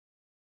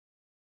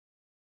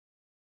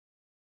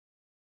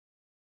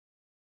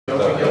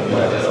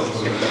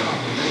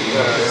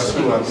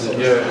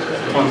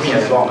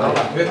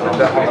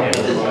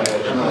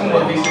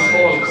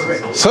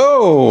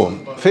So,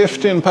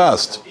 15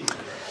 past.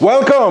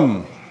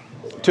 Welcome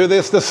to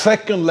this, the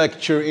second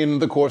lecture in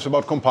the course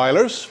about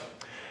compilers.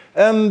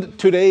 And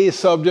today's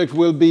subject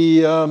will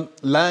be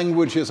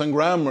languages and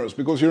grammars,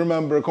 because you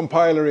remember a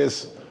compiler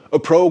is a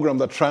program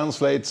that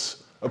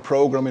translates a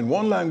program in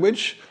one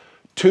language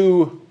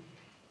to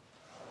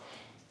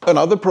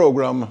another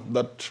program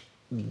that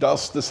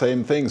does the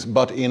same things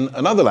but in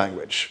another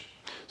language.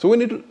 So we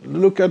need to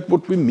look at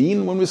what we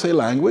mean when we say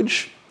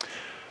language.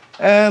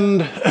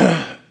 And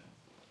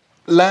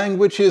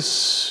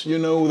languages, you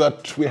know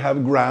that we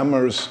have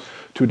grammars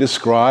to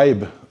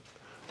describe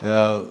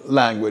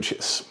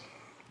languages.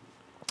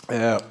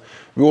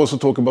 We also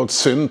talk about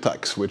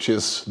syntax, which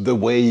is the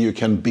way you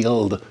can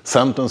build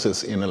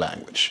sentences in a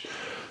language,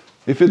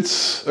 if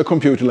it's a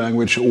computer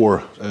language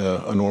or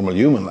a normal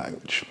human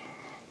language.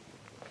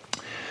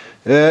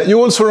 You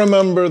also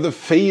remember the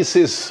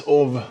phases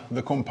of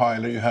the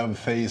compiler. You have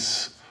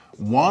phase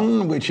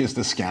 1, which is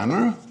the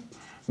scanner,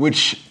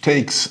 which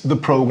takes the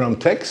program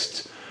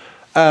text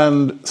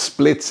and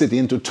splits it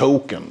into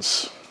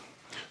tokens,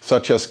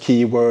 such as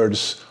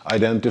keywords,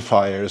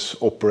 identifiers,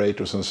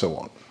 operators, and so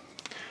on.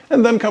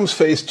 And then comes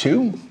phase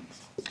 2,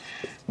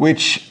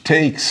 which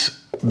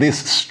takes this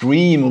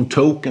stream of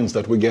tokens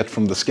that we get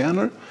from the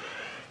scanner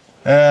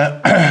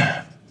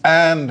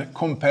and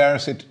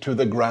compares it to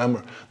the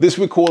grammar. This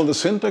we call the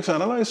syntax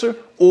analyzer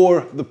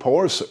or the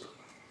parser.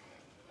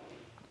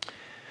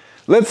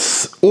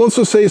 Let's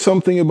also say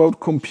something about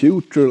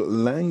computer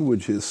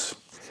languages.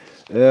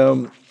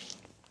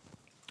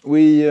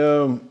 We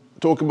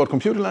talk about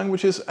computer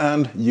languages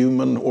and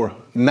human or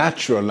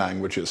natural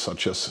languages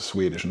such as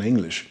Swedish and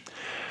English.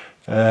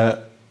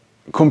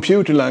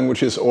 Computer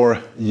languages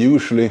are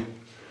usually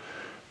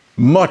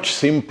much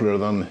simpler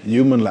than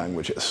human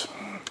languages.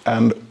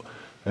 And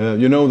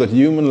you know that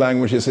human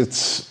languages,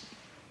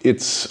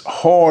 it's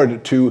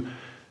hard to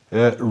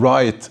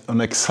write an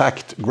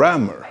exact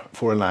grammar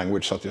for a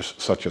language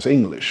such as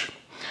English.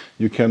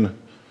 You can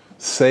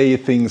say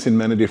things in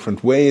many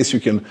different ways. You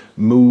can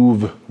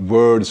move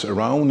words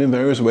around in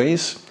various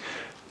ways.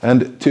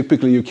 And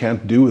typically you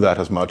can't do that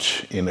as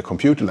much in a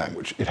computer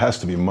language. It has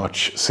to be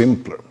much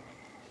simpler.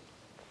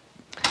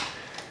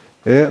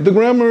 The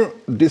grammar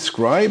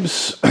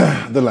describes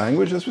the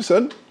language, as we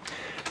said.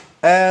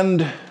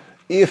 And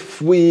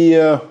if we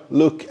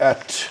look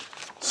at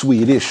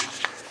Swedish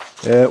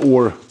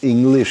or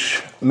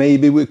English,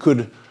 maybe we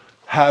could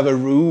have a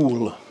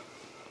rule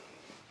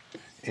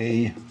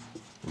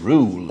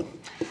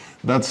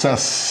that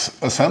says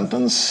a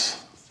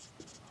sentence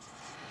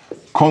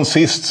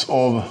consists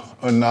of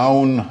a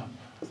noun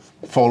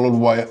followed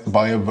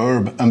by a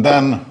verb and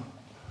then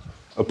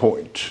a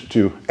point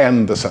to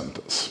end the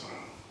sentence.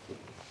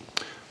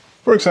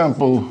 For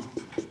example,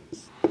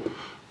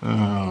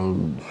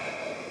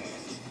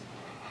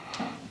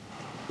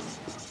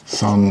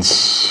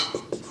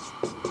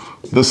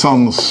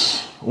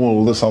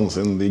 all the suns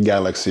in the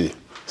galaxy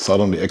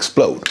suddenly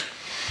explode.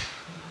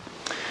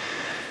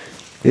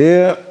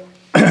 Yeah.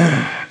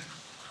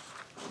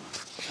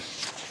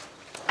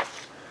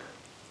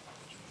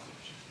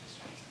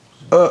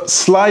 A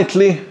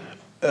slightly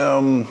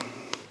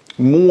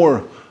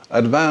more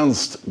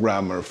advanced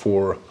grammar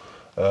for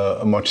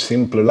a much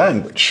simpler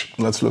language.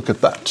 Let's look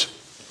at that.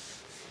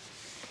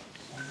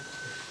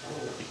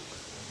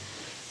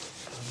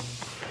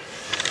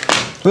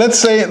 Let's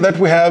say that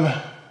we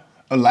have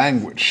a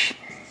language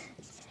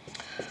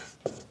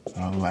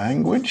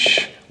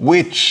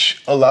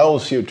which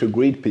allows you to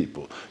greet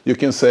people. You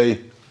can say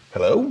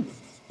hello.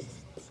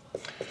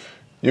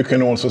 You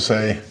can also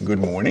say good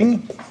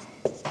morning.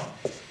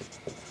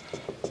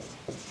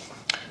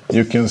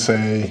 You can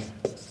say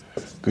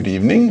good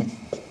evening.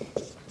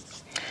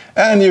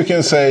 And you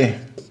can say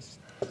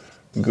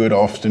good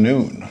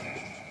afternoon.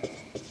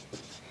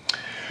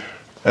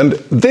 And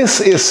this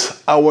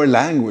is our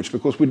language,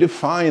 because we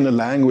define a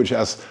language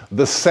as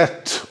the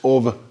set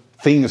of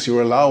things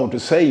you're allowed to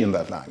say in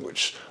that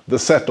language. The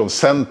set of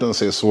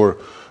sentences or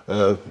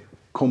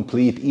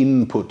complete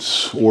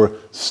inputs or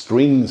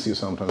strings, you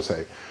sometimes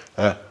say,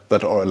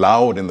 that are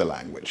allowed in the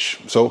language.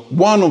 So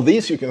one of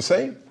these you can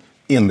say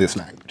in this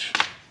language.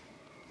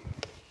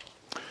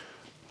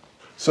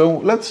 So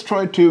let's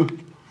try to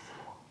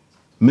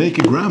make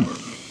a grammar.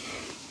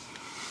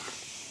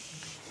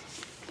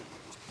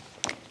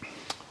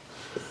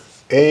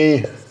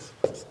 A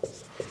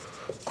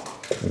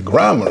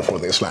grammar for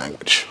this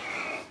language.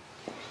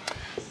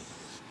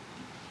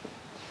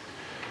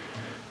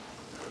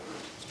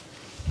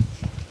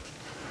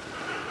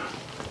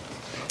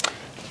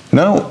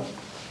 Now,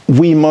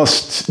 we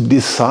must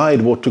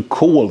decide what to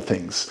call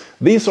things.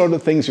 These are the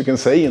things you can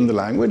say in the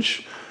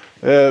language.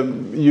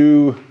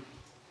 You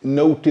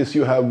notice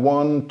you have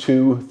 1,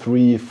 2,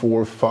 3,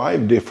 4,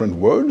 5 different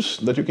words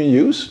that you can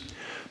use.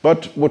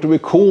 But what do we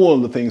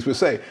call the things we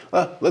say?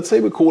 Let's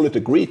say we call it a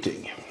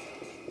greeting.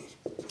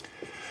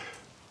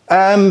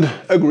 And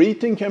a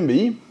greeting can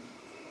be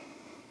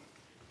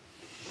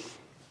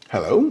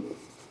hello.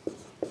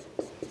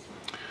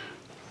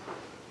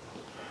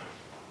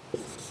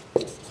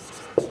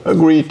 A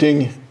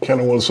greeting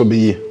can also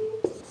be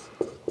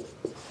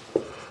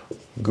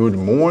good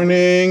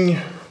morning.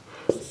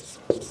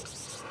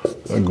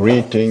 A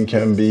greeting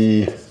can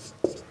be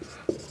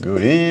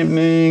good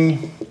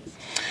evening.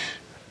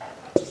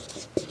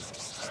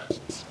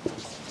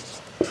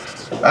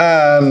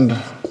 And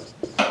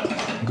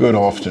good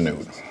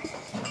afternoon.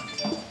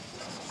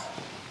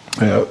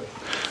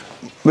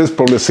 This is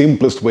probably the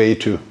simplest way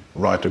to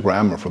write a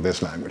grammar for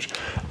this language.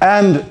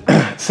 And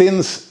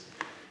since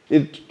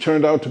it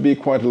turned out to be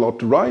quite a lot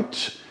to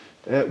write,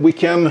 we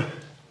can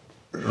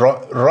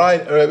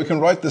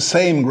write the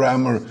same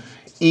grammar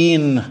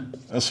in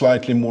a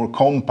slightly more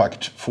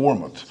compact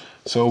format.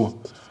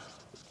 So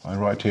I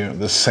write here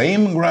the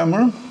same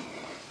grammar.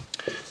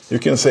 You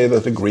can say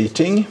that the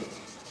greeting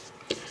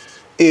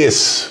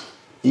is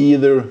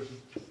either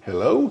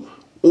hello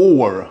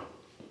or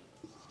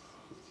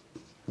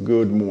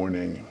good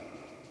morning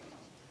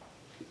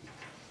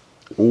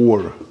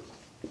or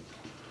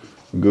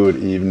good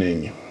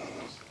evening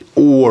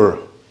or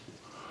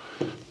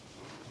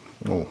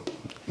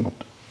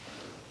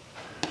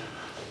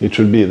it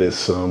should be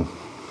this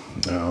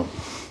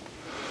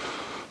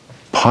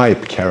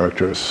pipe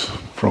characters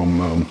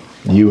from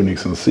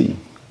Unix and C.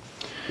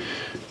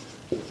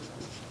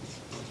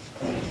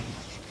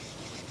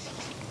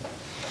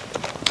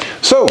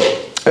 So,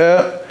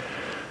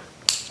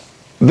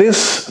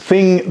 this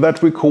thing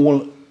that we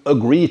call a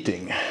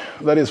greeting,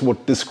 that is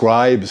what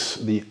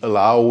describes the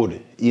allowed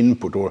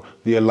input or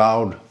the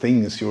allowed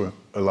things you're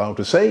allowed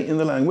to say in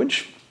the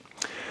language.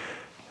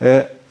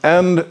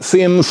 And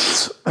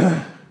since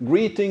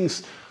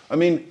greetings, I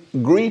mean,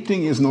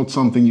 greeting is not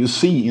something you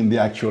see in the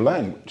actual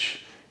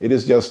language. It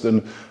is just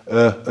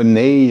a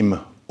name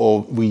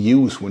we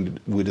use when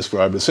we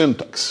describe the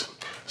syntax.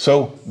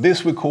 So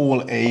this we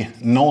call a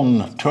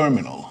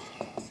non-terminal.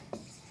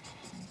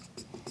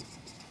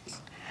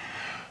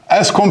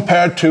 As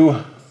compared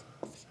to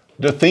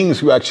the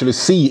things you actually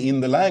see in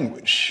the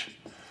language,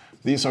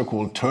 these are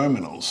called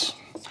terminals.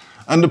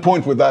 And the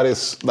point with that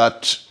is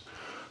that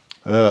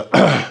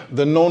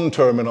the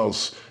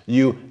non-terminals,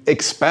 you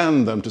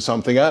expand them to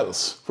something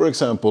else. For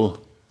example,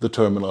 the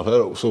terminal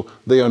hello. So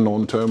they are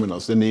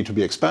non-terminals. They need to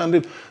be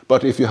expanded,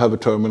 but if you have a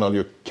terminal,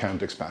 you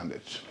can't expand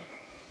it.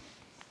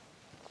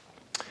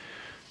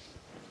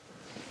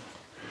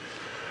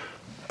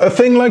 A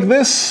thing like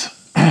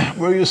this,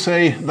 where you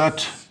say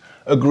that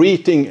a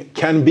greeting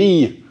can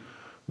be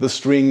the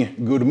string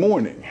good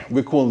morning.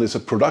 We call this a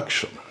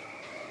production.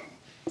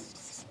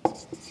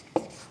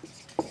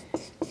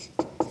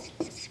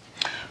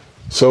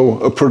 So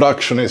a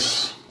production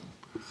is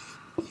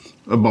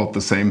about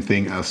the same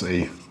thing as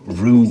a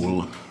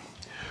rule,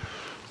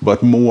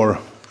 but more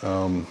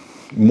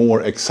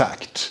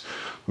exact.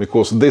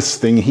 Because this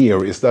thing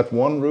here, is that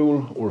one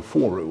rule or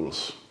four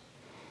rules?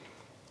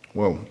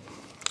 Well,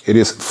 it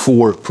is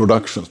four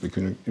productions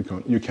because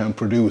you can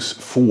produce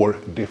four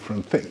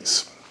different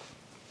things.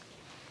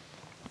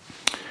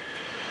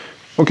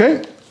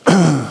 Okay.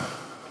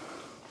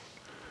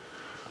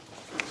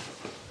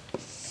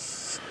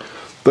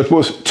 That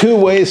was two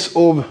ways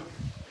of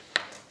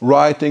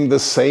writing the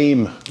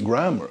same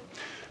grammar.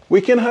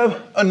 We can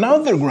have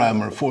another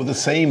grammar for the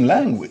same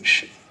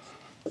language.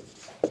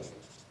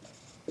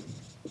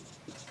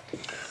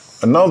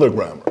 Another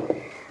grammar.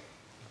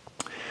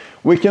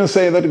 We can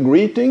say that a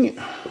greeting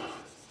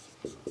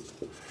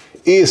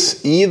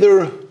is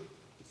either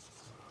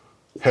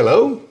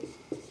hello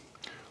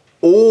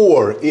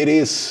or it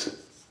is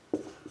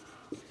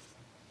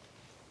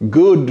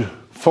good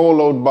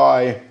followed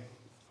by,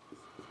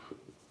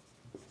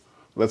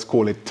 let's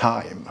call it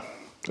time,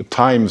 a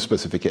time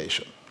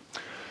specification.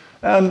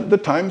 And the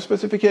time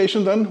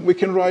specification, then we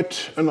can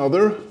write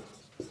another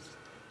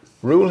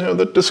rule here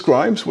that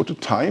describes what a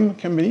time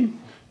can be.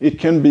 It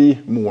can be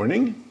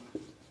morning.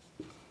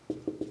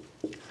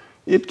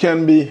 It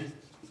can be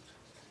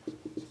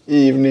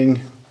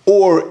evening,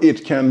 or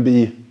it can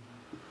be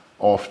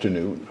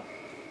afternoon.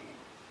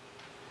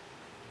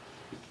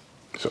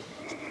 So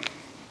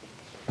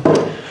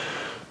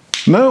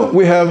now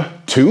we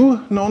have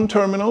two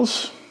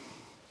non-terminals,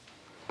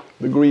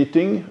 the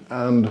greeting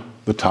and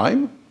the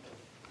time,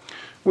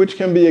 which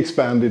can be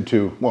expanded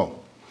to,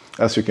 well,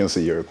 as you can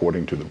see here,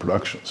 according to the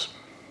productions.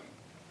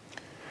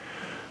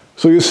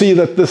 So you see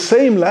that the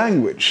same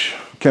language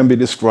can be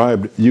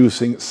described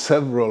using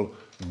several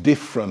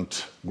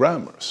different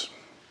grammars.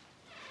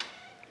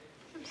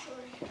 I'm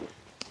sorry.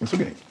 It's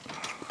okay.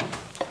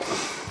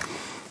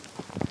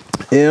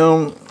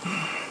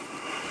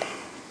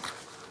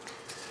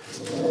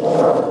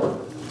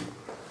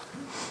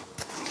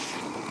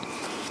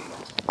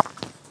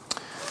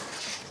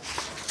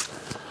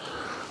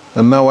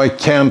 And now I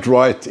can't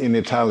write in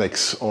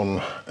italics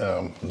on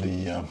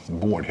the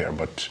board here,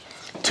 but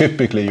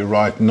typically you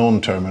write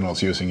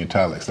non-terminals using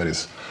italics. That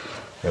is,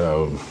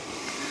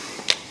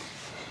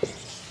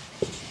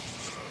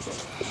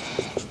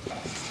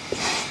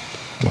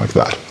 like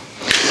that.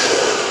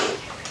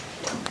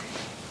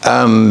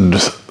 And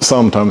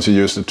sometimes you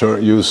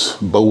use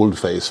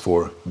boldface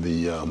for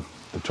the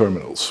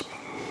terminals.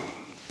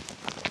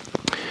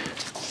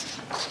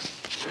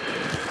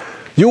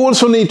 You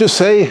also need to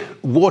say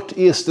what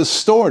is the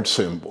start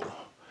symbol.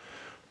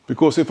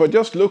 Because if I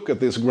just look at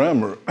this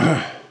grammar,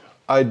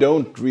 I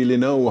don't really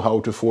know how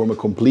to form a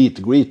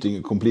complete greeting,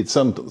 a complete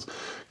sentence.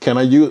 Can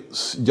I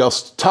use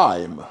just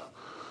time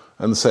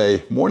and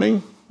say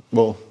morning?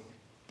 Well,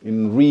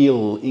 in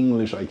real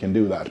English I can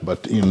do that,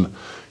 but in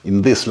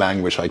this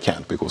language I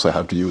can't, because I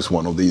have to use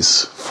one of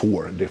these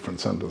 4 different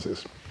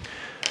sentences.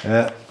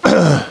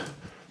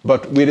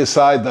 But we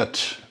decide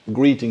that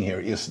greeting here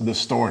is the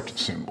start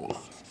symbol.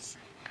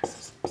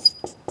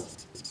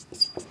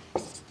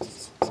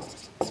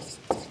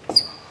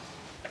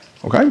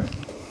 Okay?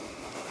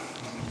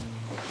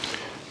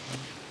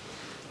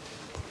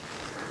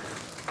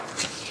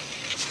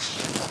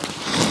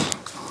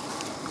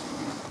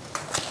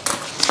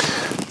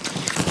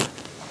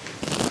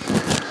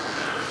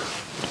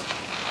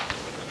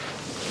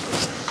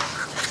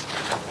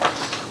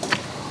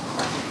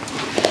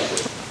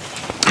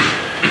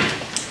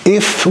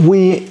 If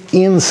we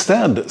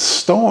instead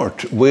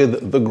start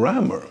with the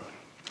grammar,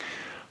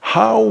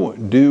 how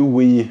do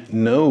we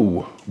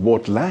know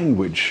what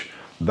language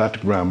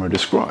that grammar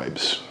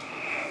describes?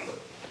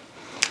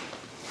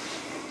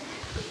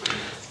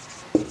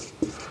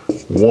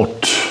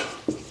 What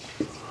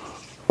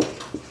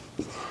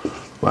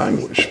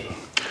language?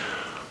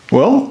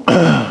 Well,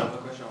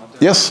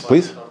 yes,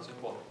 please.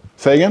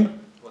 Say again?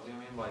 What do you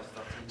mean by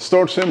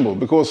start symbol?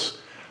 Because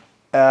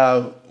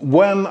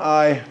when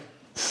I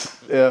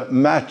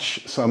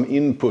match some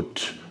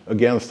input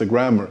against the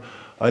grammar,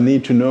 I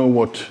need to know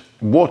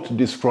what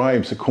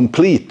describes a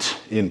complete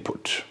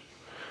input.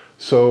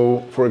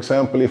 So, for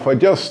example, if I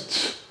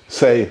just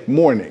say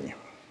morning,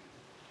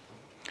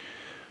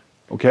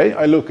 okay,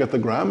 I look at the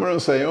grammar and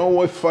say,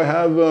 oh, if I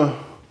have,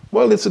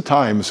 well, it's a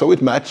time, so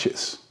it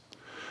matches.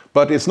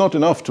 But it's not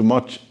enough to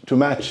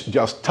match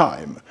just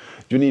time.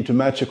 You need to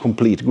match a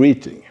complete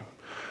greeting.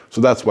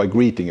 So that's why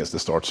greeting is the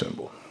start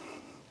symbol.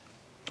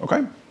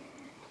 Okay?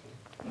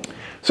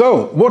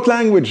 So, what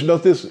language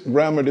does this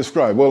grammar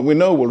describe? Well, we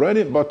know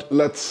already, but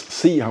let's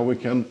see how we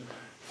can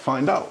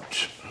find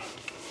out.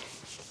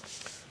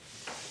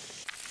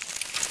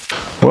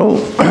 Well,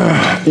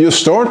 you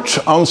start,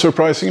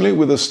 unsurprisingly,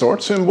 with a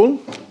start symbol,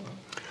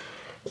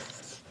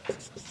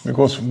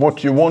 because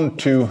what you want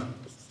to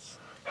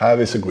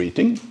have is a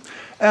greeting.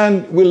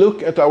 And we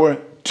look at our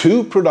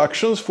 2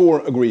 productions for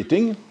a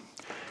greeting.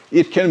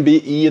 It can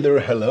be either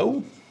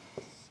hello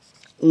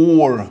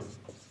or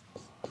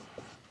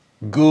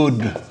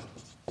good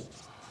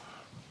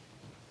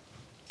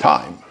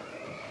time.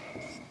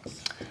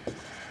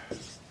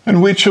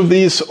 And which of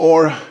these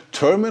are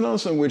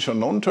terminals and which are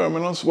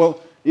non-terminals?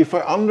 Well, if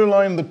I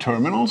underline the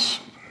terminals,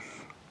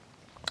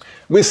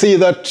 we see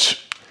that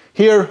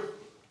here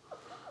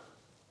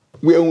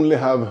we only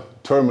have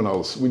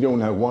terminals. We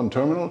only have 1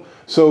 terminal,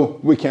 so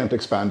we can't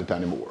expand it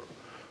anymore.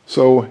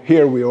 So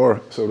here we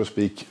are, so to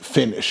speak,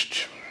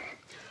 finished.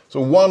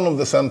 So one of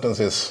the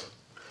sentences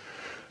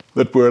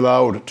that we're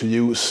allowed to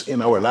use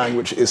in our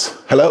language is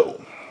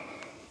hello.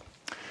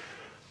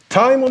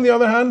 Time, on the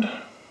other hand,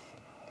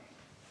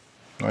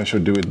 I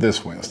should do it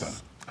this way instead.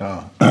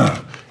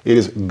 It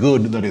is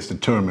good that is the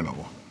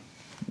terminal,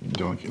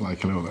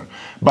 like hello there.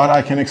 But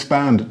I can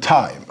expand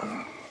time.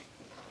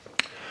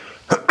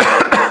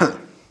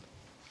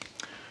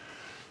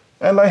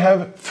 And I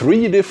have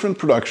 3 different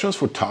productions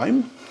for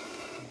time.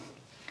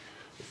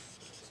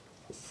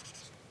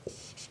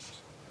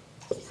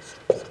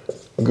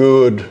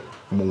 Good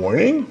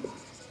morning.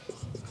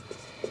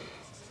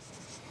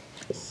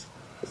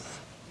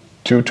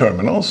 2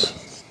 terminals.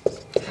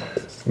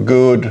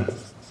 Good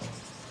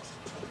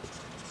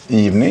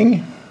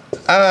evening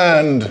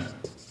and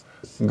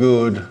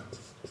good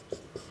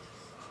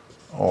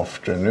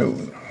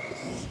afternoon.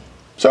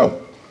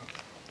 So,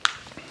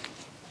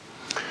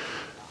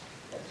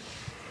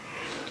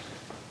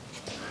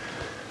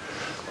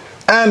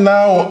 and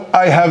now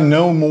I have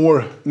no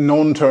more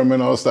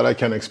non-terminals that I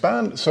can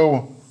expand,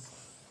 so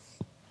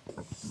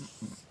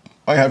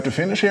I have to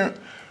finish here.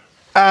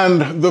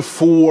 And the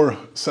 4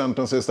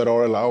 sentences that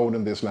are allowed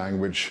in this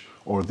language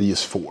are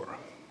these 4.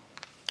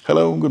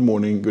 Hello, good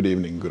morning, good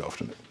evening, good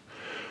afternoon.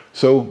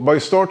 So by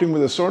starting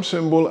with a start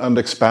symbol and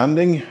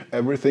expanding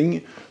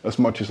everything as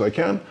much as I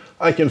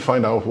can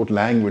find out what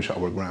language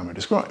our grammar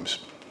describes.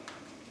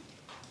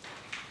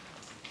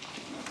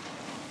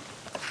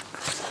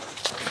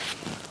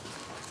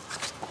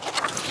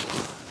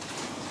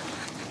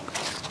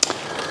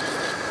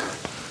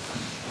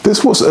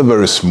 This was a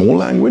very small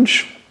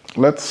language.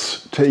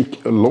 Let's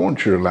take a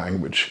larger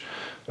language,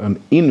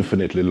 an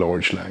infinitely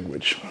large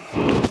language.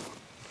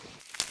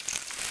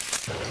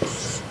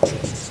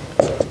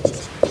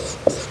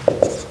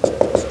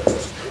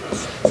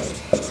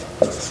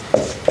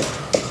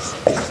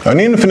 An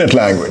infinite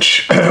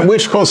language,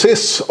 which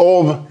consists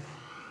of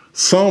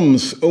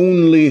sums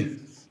only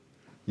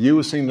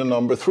using the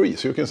number 3.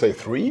 So you can say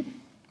 3,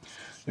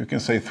 You can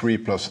say 3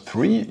 plus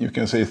 3. You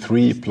can say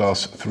 3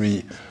 plus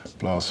 3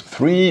 plus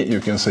 3. You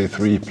can say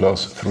 3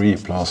 plus 3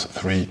 plus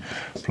 3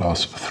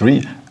 plus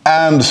 3,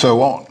 and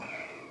so on.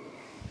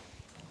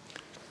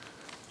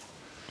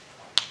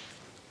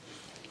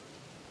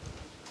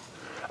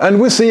 And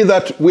we see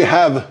that we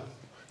have,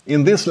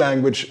 in this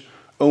language,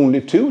 only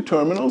two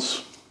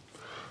terminals,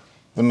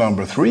 the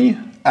number 3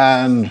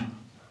 and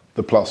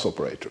the plus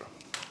operator.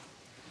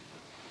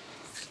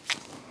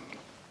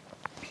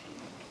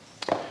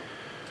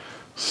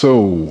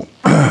 So,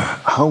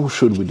 how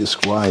should we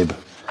describe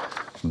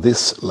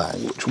this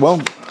language?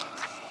 Well,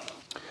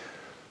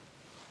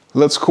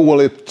 let's call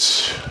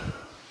it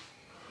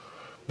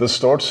the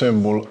start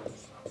symbol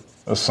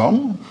a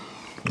sum,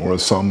 or a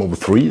sum of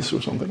threes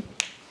or something.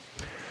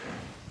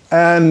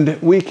 And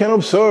we can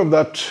observe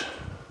that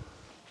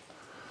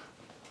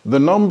the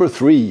number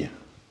 3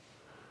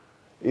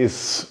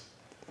 is,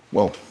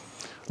 well,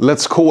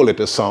 let's call it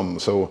a sum.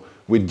 So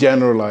we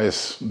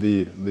generalize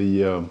the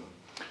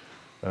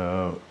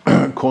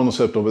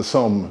concept of a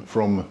sum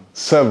from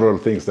several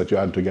things that you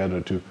add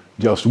together to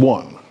just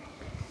one.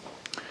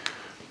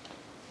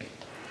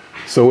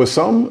 So a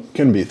sum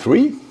can be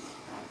 3.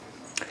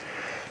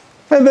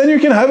 And then you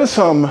can have a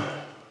sum,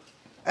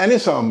 any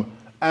sum,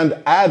 and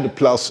add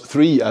plus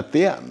 3 at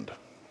the end,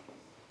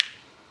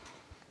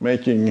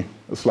 making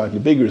a slightly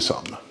bigger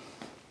sum.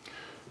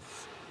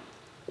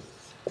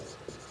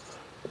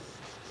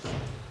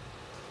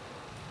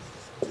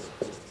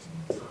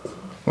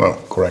 Well,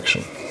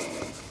 correction.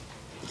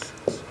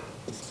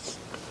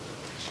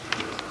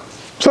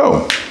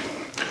 So,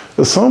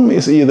 the sum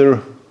is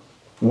either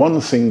one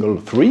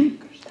single 3,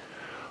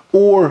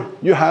 or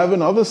you have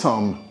another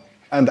sum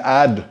and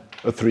add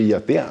a 3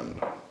 at the end.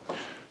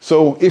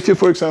 So if you,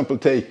 for example,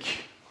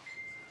 take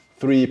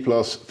 3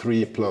 plus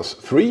 3 plus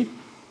 3,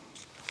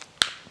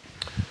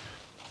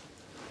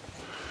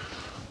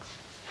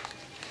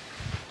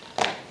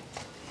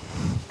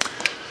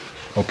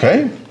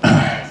 okay,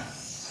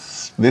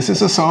 this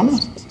is a sum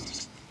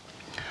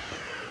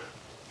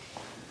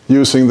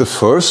using the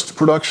first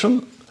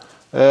production,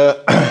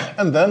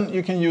 and then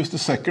you can use the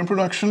second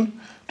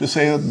production to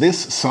say that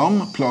this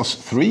sum plus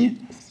 3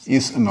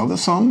 is another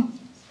sum,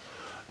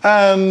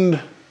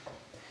 and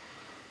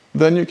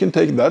then you can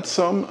take that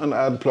sum and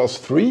add plus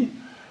 3,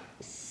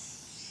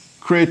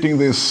 creating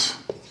this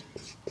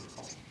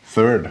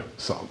third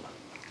sum.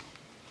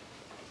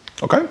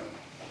 Okay?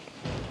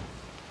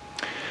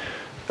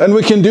 And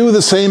we can do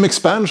the same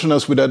expansion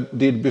as we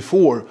did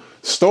before,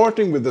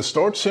 starting with the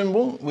start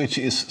symbol, which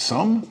is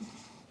sum.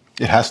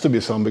 It has to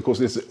be sum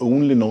because it's the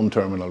only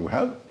non-terminal we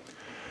have.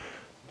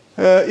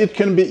 It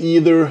can be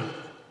either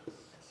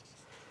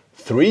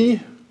 3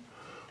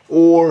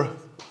 or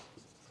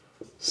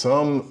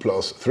sum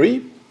plus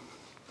 3.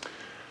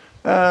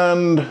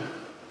 And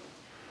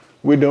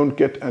we don't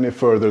get any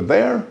further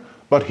there,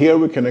 but here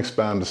we can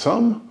expand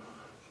sum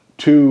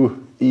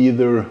to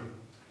either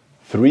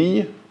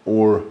 3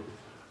 or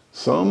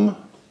sum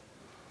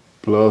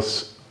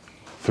plus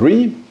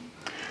 3.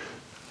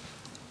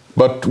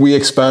 But we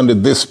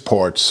expanded this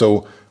part,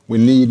 so we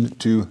need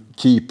to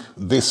keep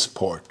this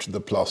part, the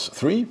plus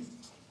 3.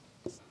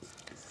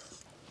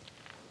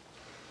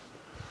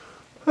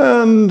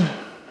 And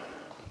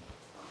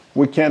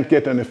we can't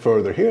get any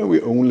further here,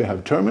 we only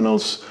have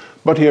terminals,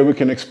 but here we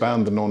can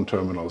expand the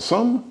non-terminal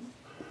sum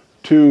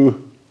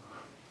to,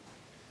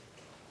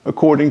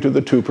 according to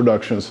the two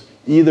productions,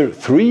 either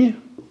 3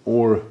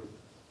 or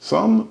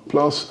sum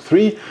plus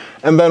 3,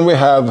 and then we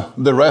have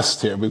the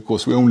rest here,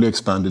 because we only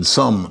expanded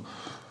sum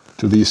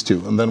to these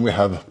two, and then we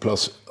have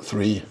plus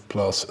 3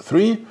 plus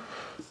 3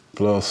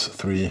 plus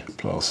 3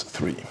 plus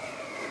 3.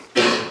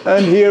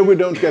 And here we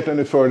don't get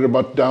any further,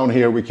 but down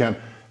here we can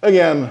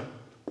again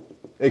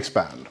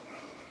expand.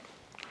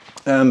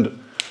 And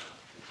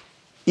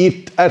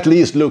it at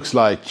least looks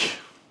like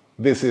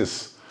this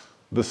is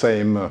the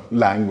same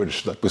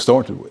language that we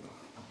started with.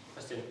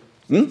 Question.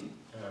 Can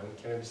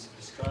you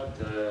describe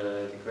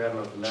the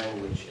grammar of the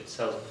language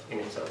itself, in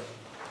itself?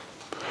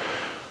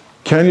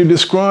 Can you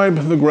describe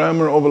the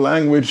grammar of a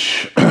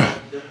language?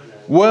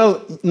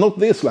 Well, not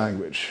this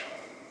language.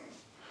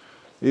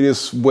 It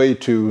is way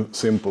too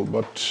simple,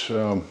 but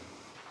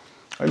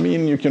I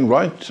mean, you can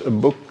write a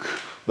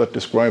book that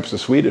describes the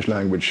Swedish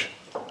language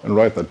and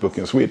write that book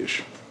in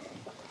Swedish.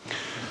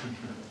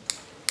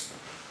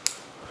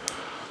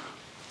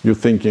 You're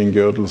thinking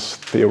Gödel's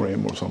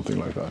theorem or something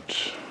like that.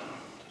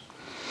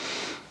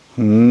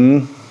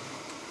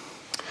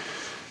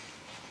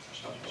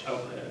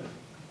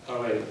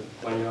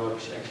 When you're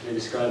actually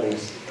describing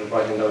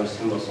writing down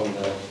symbols on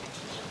the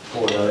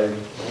board, I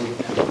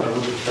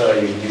would prefer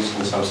you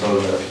using some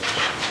sort of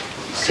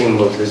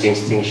symbol to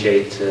distinguish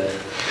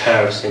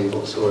pair of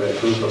symbols or a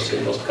group of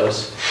symbols,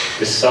 because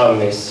the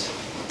sum is,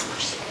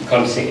 you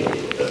can't see,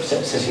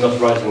 since you're not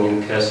writing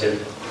in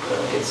cursive,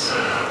 it's...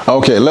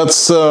 Okay,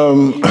 let's...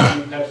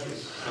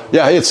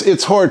 yeah,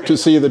 it's hard to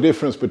see the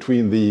difference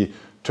between the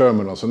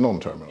terminals and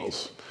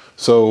non-terminals.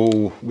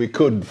 So we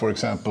could, for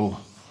example,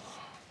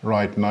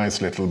 write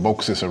nice little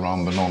boxes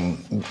around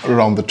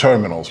the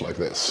terminals like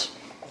this.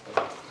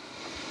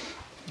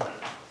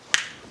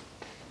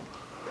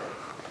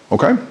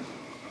 Okay?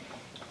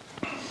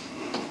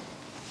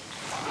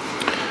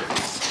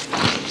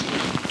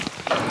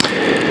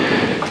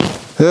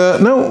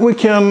 Now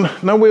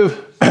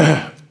we've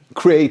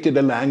created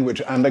a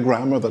language and a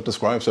grammar that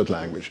describes that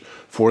language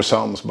for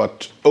sums,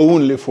 but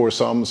only for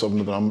sums of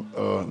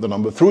the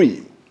number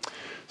 3.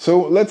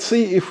 So let's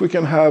see if we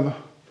can have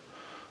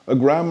a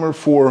grammar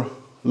for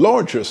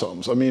larger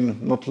sums. I mean,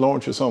 not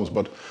larger sums,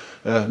 but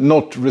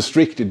not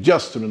restricted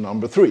just to the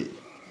number 3.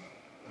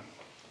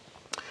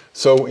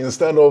 So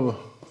instead of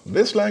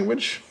this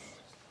language,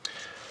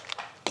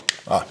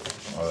 I'll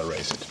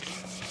erase it.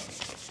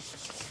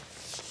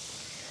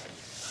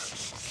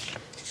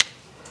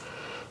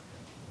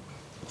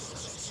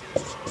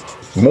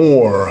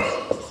 More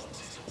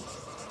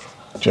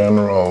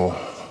general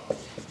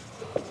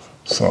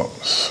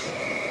sums.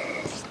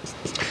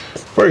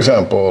 For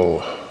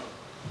example,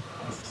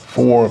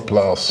 4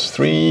 plus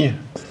 3,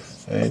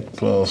 8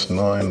 plus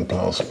 9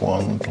 plus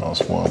 1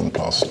 plus 1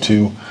 plus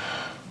 2,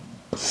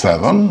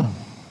 7,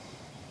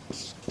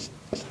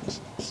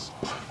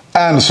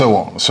 and so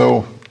on.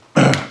 So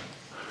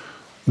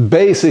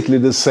basically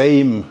the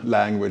same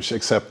language,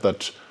 except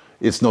that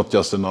it's not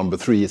just a number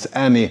 3, it's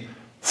any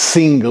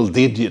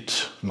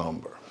single-digit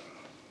number.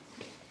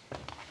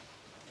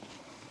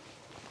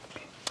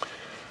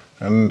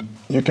 And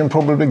you can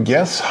probably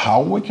guess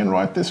how we can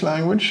write this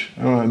language,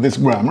 this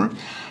grammar.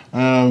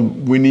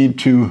 We need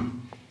to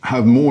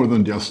have more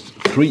than just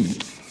 3.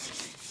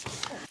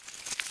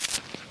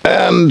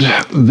 And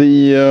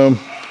the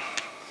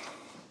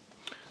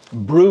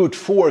brute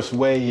force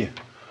way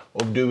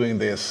of doing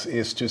this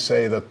is to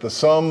say that the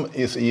sum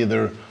is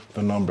either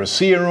the number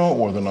 0,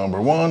 or the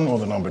number 1, or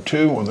the number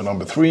 2, or the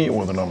number 3,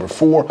 or the number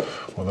 4,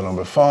 or the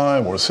number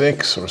 5, or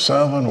 6, or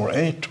 7, or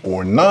 8,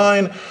 or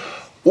 9,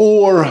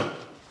 or,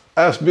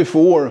 as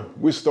before,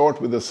 we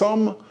start with the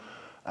sum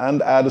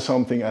and add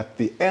something at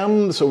the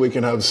end, so we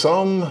can have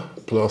sum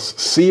plus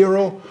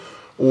 0,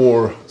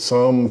 or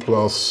sum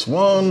plus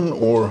 1,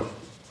 or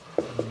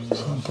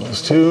sum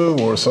plus 2,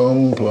 or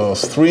sum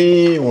plus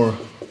 3, or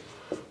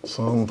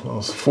sum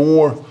plus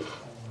 4.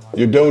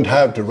 You don't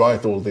have to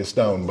write all this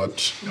down,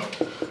 but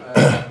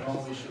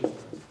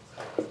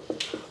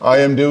I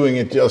am doing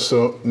it just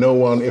so no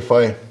one,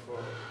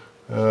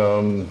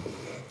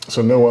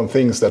 so no one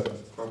thinks that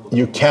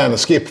you can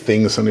skip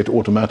things and it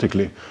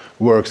automatically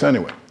works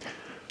anyway.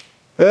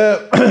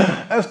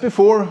 As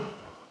before,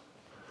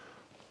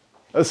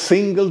 a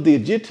single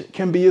digit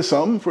can be a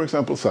sum, for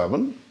example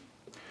 7,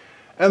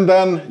 and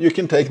then you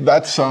can take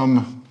that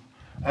sum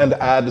and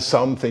add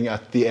something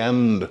at the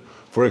end,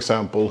 for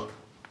example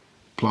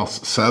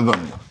plus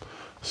 7.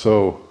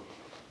 So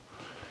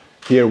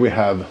here we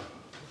have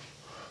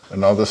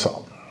another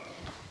sum.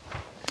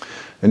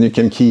 And you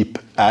can keep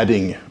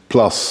adding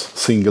plus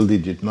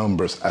single-digit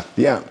numbers at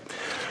the end.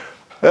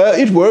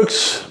 It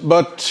works,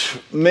 but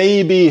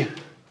maybe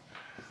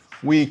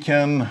we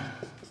can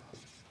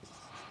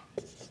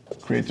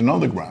create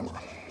another grammar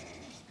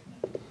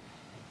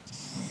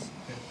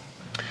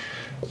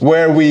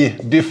where we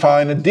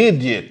define a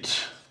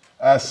digit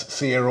as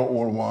 0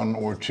 or 1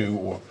 or 2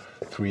 or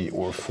 3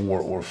 or 4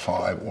 or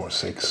 5 or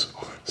 6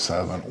 or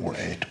 7 or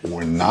 8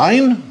 or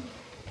 9.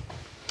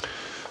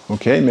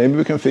 Okay, maybe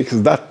we can fix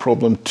that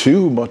problem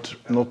too, but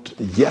not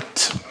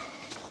yet.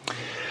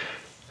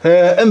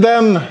 And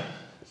then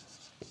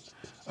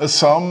a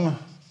sum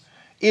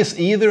is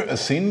either a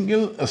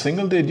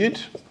single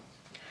digit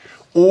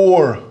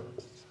or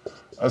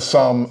a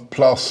sum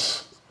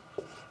plus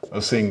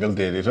a single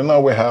digit. And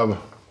now we have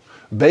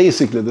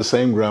basically the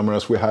same grammar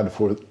as we had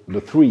for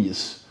the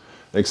 3's.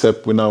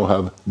 Except we now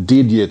have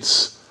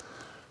digits,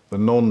 the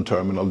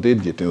non-terminal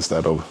digit,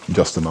 instead of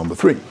just the number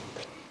 3.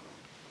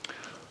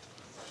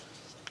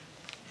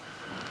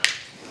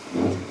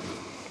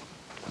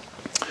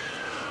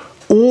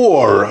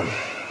 Or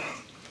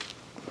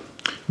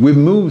we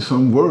move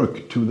some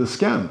work to the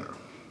scanner.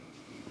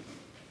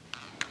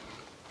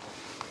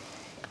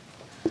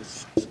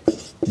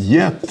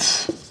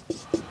 Yet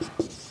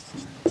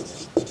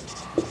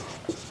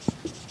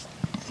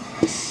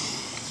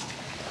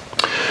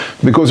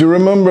because you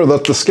remember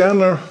that the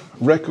scanner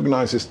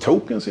recognizes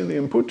tokens in the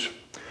input.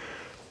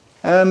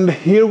 And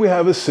here we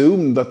have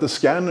assumed that the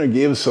scanner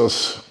gives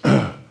us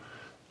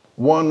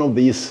one of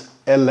these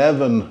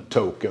 11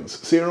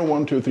 tokens. 0,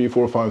 1, 2, 3,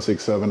 4, 5,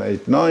 6, 7,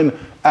 8, 9,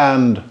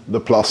 and the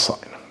plus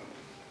sign.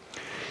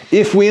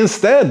 If we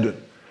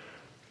instead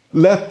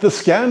let the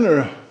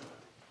scanner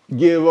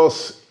give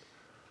us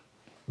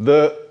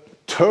the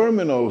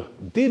terminal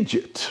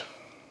digit,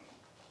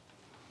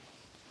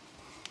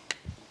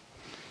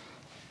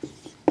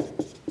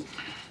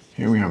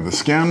 here we have the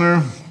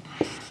scanner.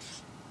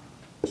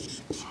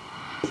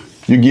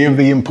 You give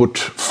the input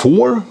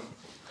 4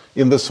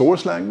 in the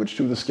source language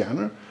to the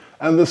scanner,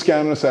 and the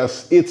scanner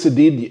says it's a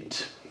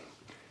digit,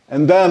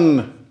 and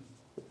then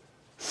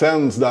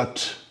sends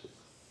that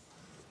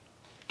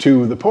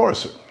to the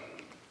parser.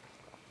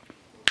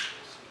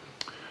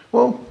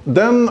 Well,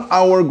 then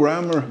our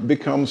grammar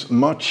becomes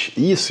much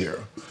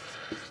easier.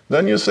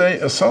 Then you say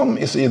a sum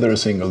is either a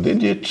single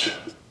digit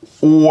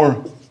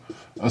or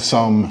a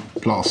sum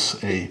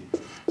plus a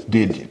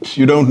digit.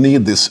 You don't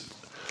need this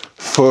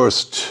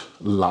first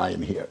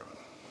line here.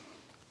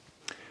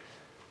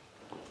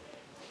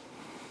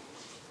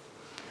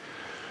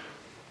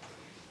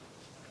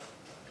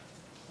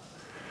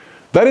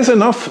 That is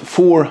enough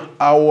for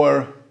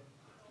our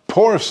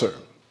parser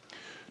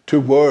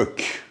to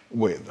work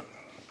with.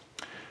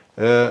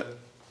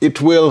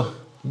 It will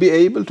be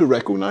able to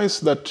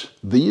recognize that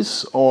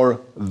these are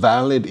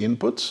valid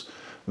inputs,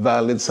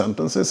 valid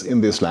sentences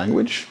in this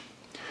language.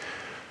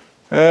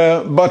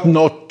 But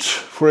not,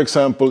 for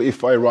example,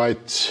 if I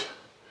write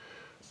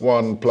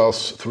 1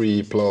 plus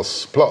 3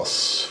 plus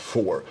plus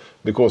 4,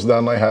 because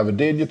then I have a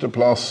digit, a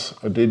plus,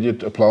 a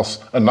digit, a plus,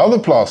 another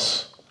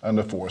plus, and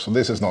a 4. So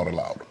this is not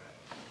allowed.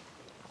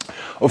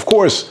 Of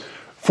course,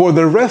 for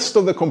the rest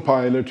of the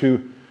compiler to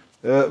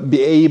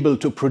be able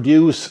to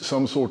produce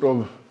some sort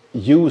of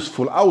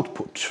useful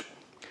output,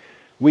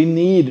 we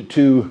need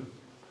to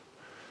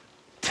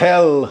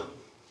tell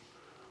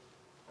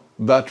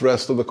that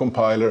rest of the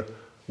compiler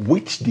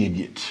which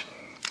digit.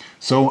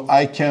 So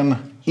I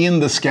can, in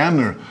the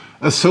scanner,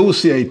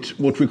 associate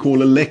what we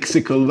call a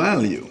lexical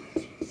value.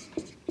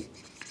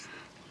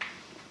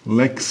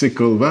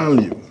 Lexical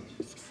value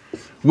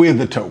with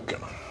the token.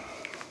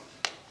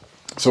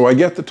 So I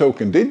get the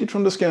token digit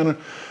from the scanner,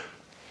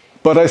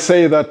 but I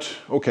say that,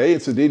 okay,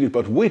 it's a digit,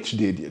 but which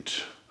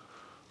digit?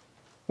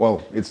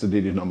 Well, it's the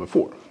digit number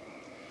 4.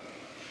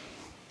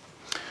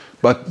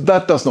 But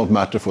that does not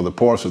matter for the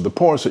parser. The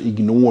parser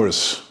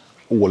ignores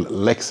all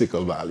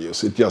lexical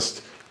values. It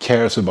just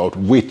cares about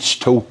which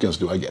tokens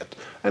do I get.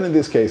 And in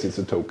this case, it's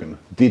a token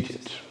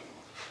digit.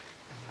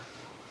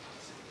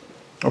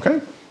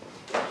 Okay?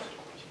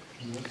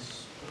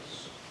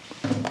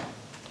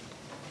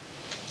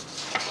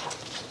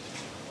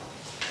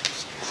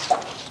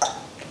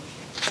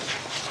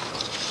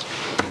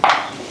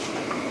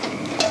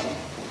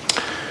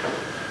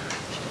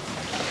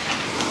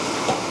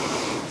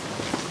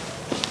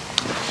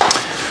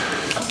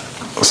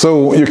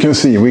 So you can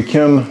see we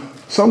can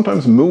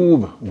sometimes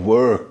move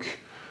work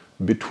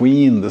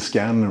between the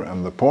scanner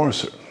and the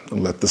parser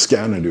and let the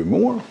scanner do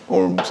more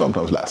or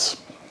sometimes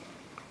less.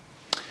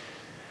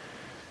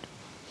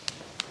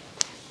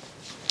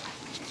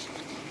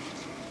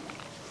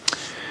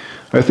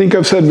 I think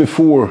I've said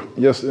before,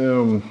 yes,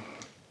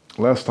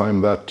 last time,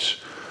 that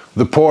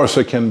the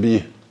parser can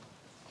be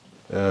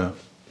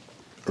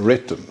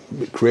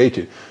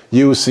created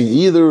using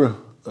either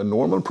a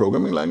normal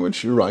programming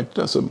language, you write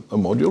as a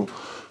module,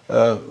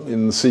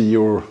 in C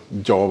or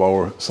Java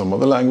or some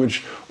other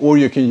language, or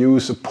you can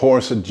use a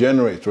parser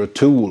generator, a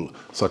tool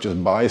such as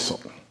Bison,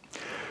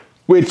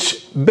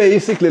 which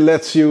basically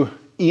lets you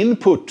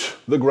input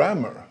the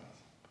grammar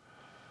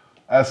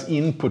as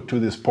input to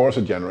this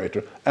parser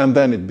generator, and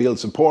then it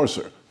builds a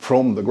parser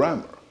from the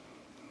grammar,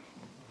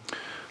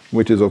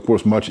 which is of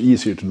course much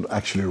easier to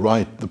actually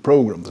write the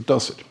program that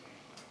does it.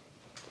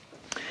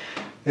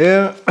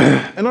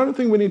 Another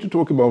thing we need to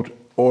talk about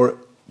are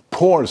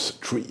parse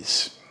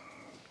trees.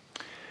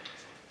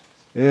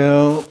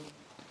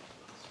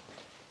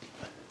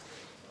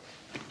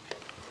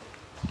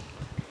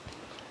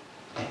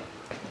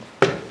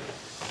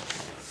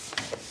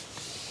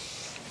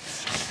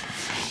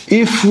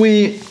 If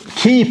we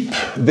keep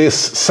this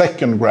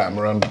second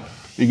grammar and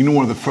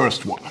ignore the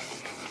first one,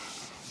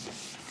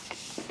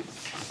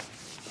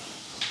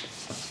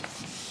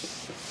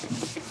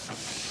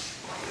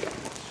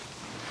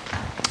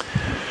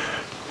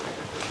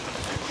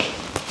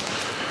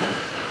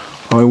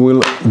 I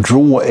will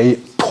draw a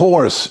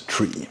parse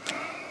tree.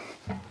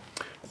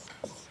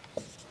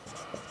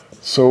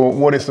 So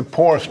what is the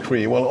parse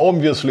tree? Well,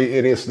 obviously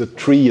it is the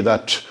tree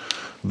that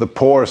the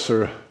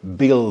parser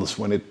builds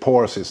when it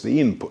parses the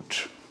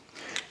input.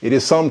 It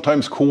is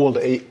sometimes called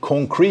a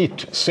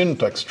concrete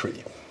syntax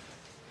tree.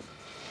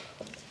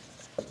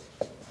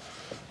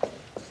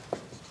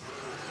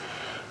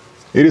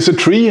 It is a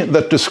tree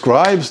that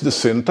describes the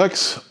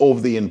syntax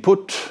of the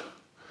input,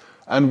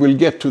 and we'll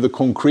get to the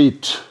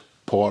concrete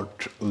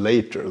part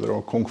later. There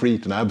are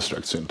concrete and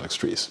abstract syntax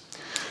trees,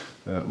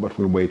 but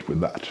we'll wait with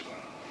that.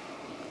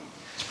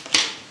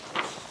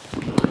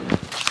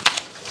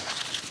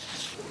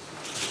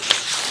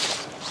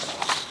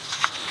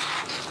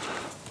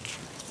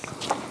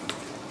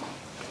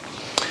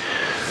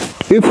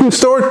 If we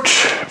start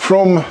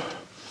from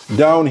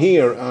down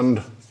here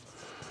and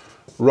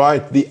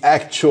write the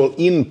actual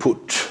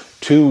input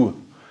to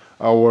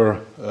our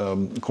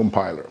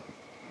compiler,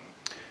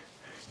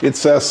 it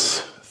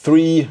says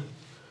 3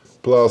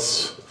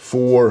 plus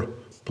 4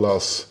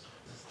 plus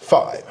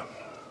 5.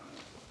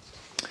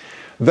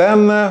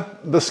 Then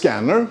the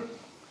scanner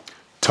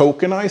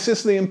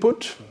tokenizes the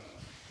input,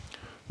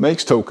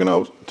 makes token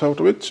out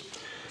of it,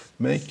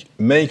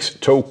 makes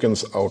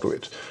tokens out of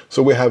it.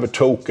 So we have a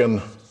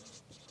token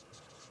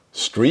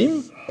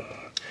stream,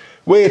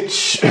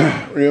 which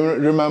you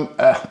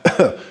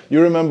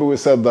remember we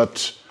said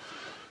that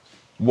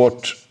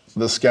what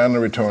the scanner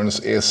returns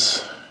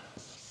is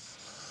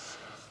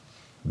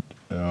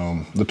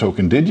the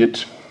token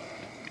digit,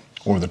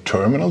 or the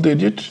terminal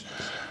digit,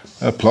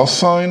 a plus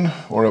sign,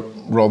 or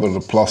rather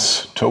the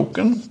plus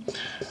token,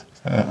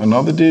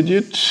 another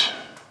digit,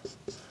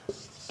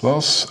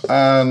 plus,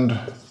 and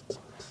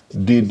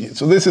digit.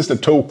 So this is the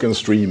token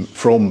stream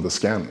from the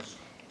scanner.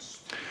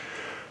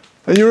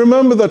 And you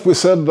remember that we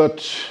said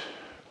that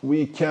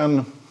we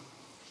can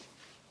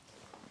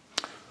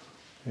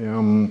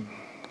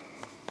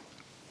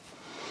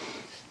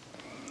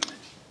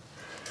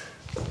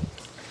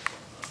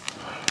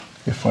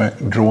if I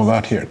draw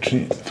that here,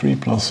 3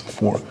 plus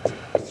 4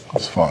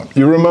 plus 5.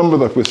 You remember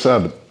that we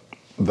said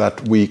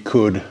that we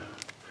could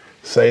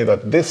say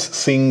that this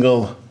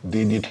single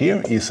digit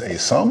here is a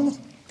sum,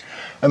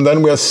 and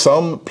then we have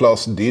sum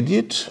plus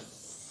digit,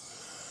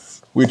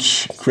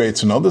 which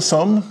creates another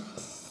sum,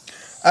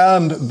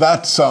 and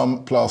that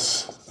sum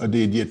plus a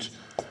digit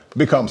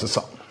becomes a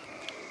sum.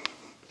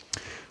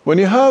 When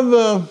you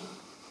have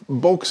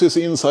boxes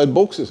inside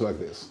boxes like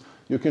this,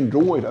 you can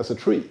draw it as a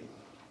tree.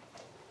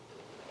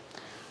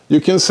 You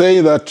can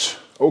say that,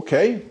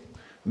 okay,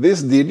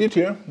 this digit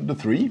here, the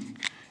 3,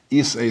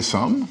 is a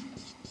sum.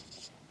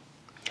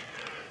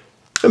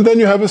 And then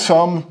you have a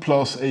sum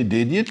plus a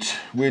digit,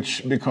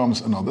 which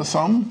becomes another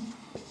sum.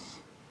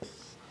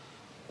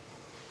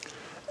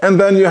 And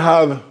then you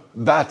have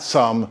that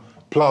sum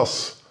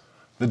plus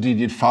the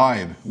digit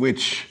 5,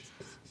 which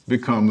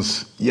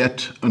becomes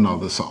yet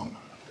another sum.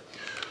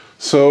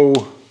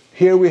 So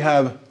here we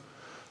have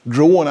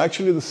drawn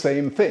actually the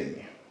same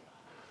thing,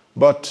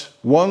 but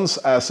once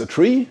as a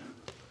tree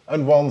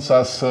and once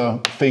as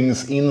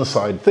things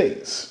inside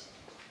things.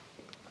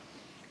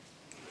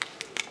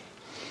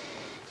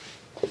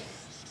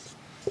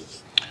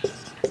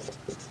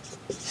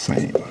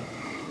 Same.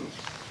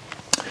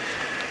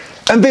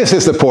 And this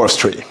is the parse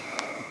tree.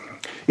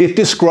 It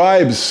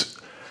describes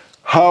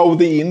how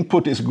the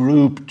input is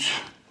grouped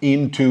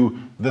into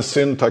the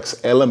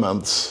syntax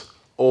elements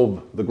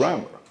of the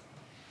grammar.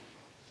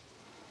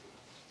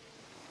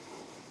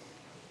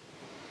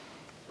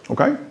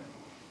 Okay?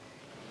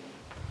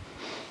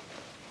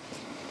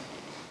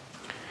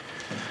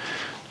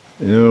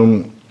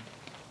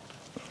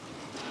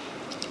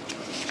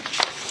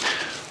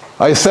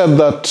 I said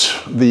that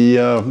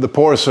the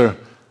parser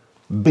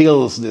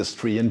builds this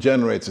tree and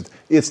generates it.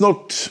 It's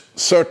not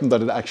certain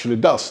that it actually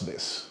does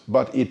this,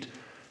 but it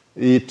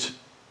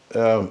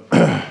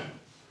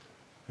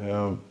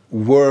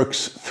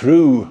works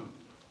through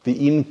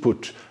the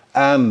input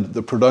and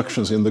the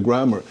productions in the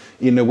grammar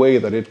in a way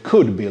that it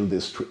could build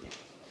this tree.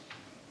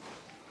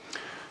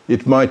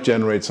 It might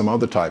generate some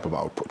other type of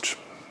output.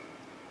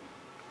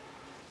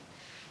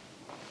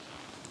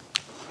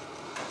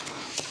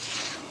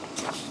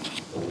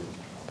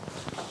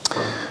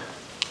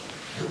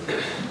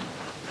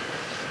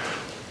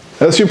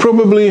 As you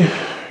probably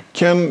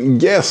can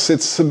guess,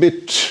 it's a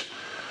bit,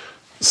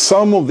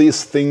 some of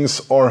these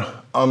things are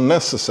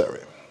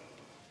unnecessary.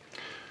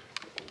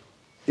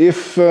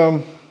 If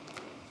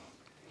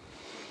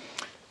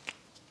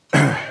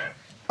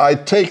I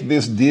take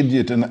this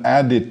digit and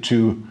add it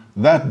to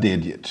that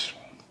digit,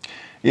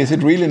 is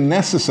it really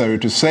necessary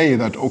to say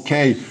that,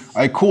 okay,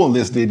 I call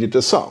this digit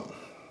a sum?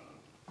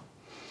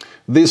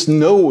 This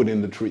node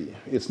in the tree,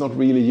 it's not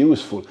really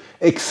useful,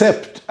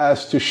 except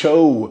as to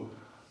show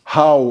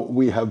how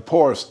we have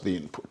parsed the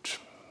input.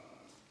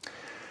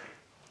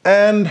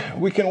 And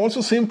we can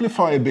also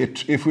simplify a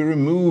bit if we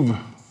remove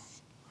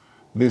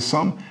this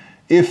sum.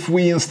 If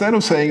we, instead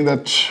of saying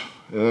that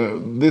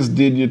this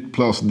digit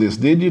plus this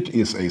digit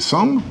is a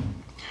sum,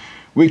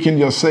 we can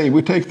just say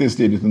we take this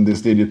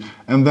digit,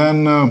 and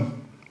then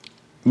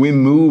we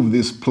move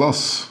this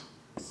plus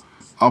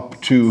up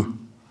to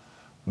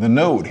the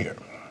node here,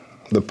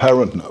 the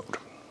parent node.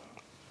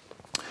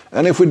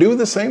 And if we do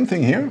the same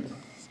thing here,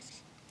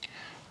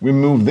 we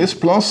move this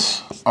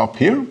plus up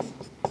here,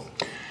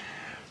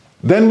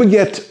 then we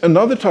get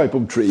another type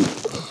of tree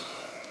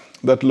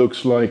that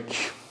looks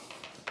like,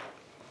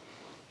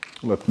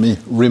 let me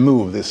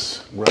remove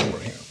this grammar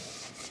here.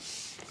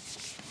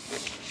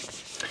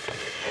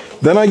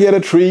 Then I get a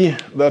tree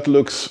that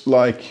looks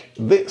like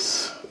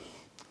this.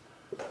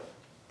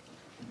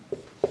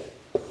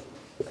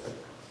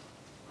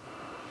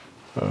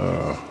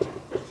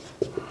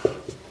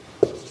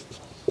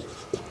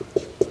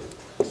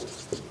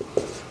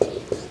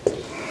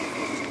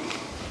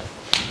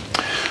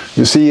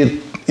 You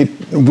see,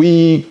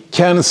 we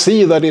can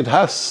see that it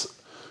has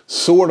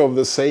sort of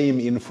the same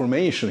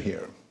information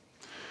here.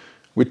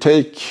 We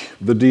take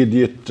the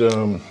digit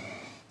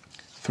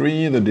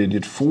 3, the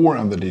digit 4,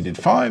 and the digit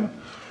 5,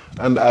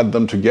 and add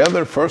them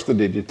together. First the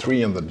digit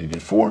 3 and the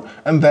digit 4,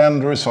 and then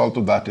the result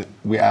of that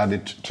we add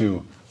it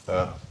to,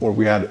 or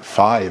we add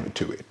 5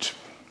 to it.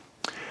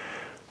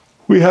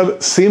 We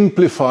have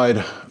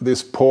simplified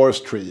this parse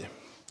tree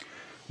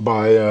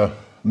by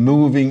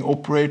moving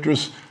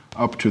operators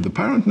up to the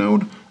parent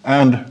node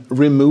and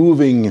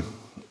removing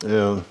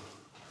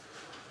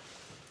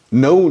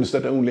nodes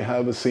that only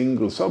have a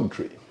single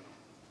subtree.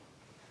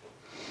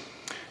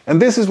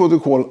 And this is what we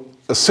call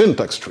a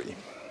syntax tree.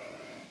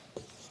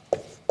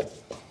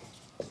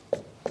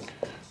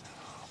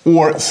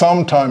 Or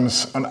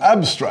sometimes an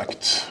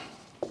abstract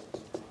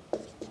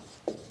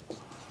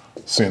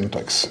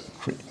syntax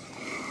tree.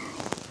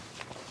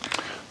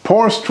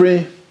 Parse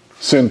tree,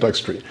 syntax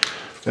tree.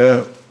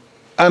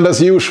 And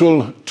as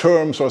usual,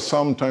 terms are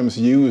sometimes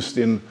used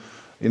in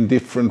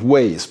different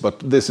ways, but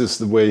this is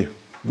the way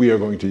we are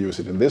going to use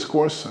it in this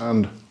course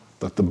and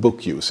that the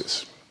book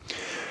uses.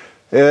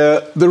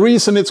 The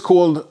reason it's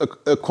called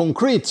a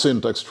concrete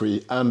syntax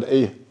tree and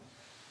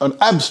an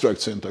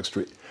abstract syntax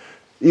tree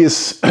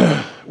is,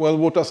 well,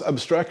 what does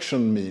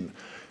abstraction mean?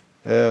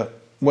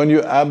 When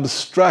you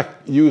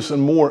use a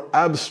more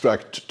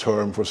abstract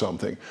term for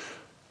something,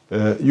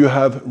 you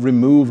have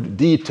removed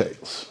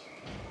details.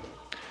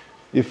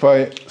 If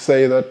I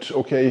say that,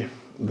 okay,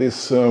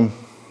 this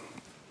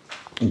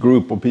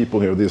group of people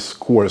here, this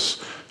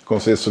course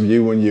consists of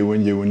you and you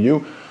and you and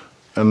you,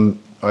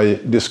 and I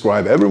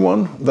describe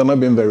everyone, then I've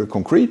been very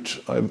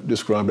concrete. I've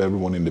described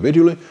everyone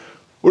individually.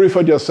 Or if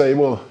I just say,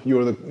 well,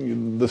 you're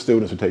the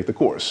students who take the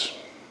course,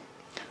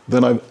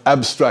 then I've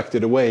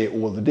abstracted away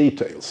all the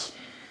details,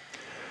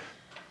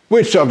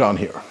 which I've done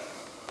here.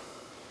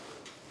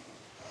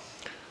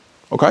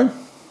 Okay?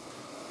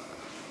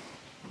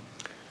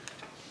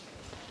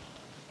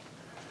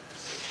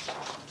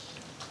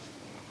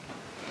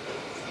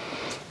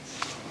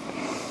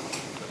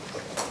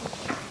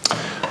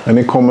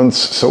 Any comments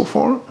so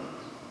far?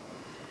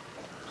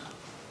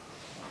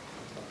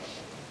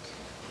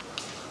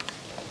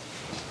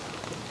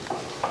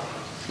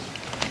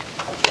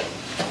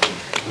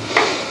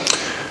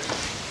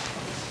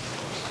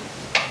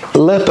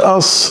 Let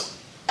us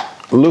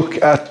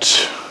look at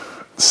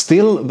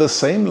still the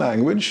same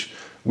language.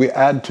 We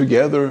add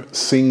together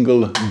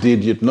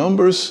single-digit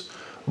numbers,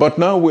 but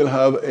now we'll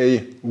have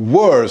a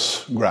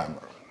worse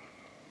grammar.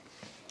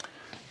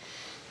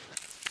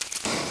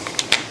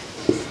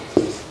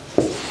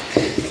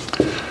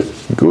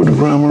 Good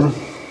grammar,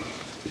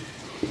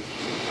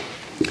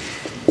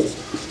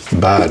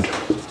 bad.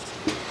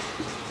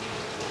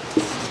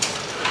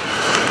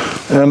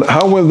 And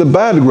how will the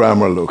bad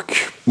grammar look?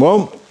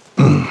 Well,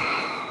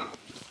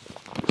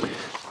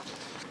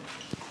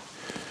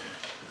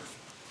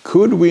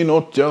 could we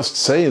not just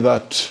say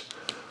that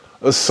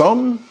a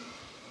sum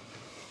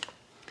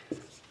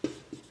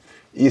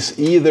is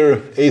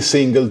either a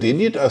single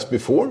digit as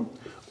before,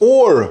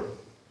 or,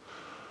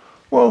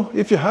 well,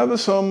 if you have a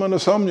sum and a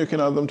sum, you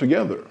can add them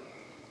together.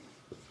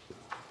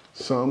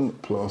 Sum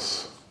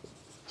plus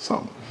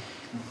sum.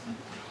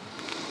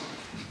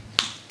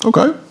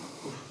 Okay.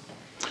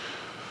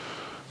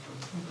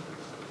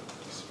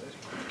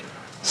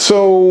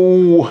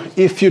 So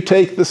if you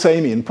take the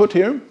same input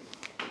here,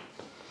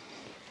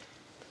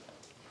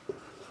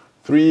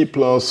 3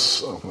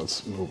 plus,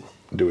 let's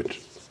do it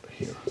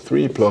here.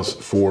 3 plus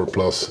 4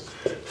 plus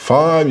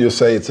 5, you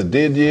say it's a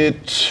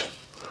digit,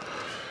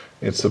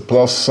 it's a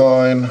plus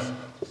sign,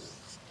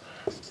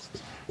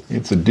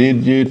 it's a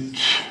digit,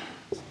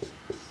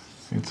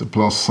 it's a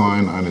plus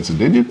sign, and it's a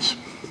digit.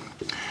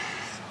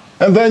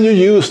 And then you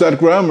use that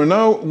grammar.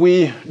 Now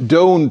we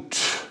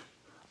don't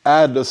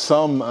add a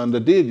sum and a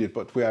digit,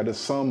 but we add a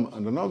sum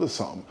and another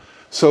sum.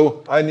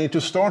 So I need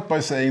to start by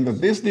saying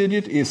that this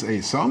digit is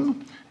a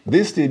sum,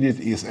 this digit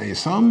is a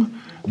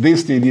sum,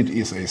 this digit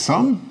is a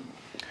sum.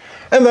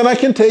 And then I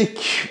can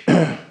take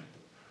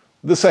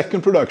the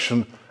second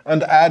production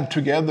and add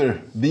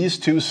together these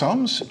two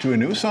sums to a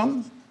new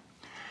sum,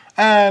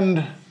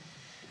 and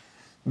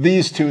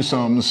these two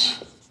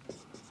sums,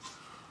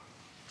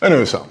 a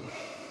new sum.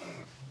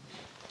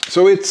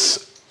 So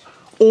it's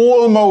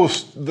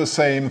almost the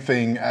same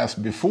thing as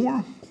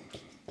before.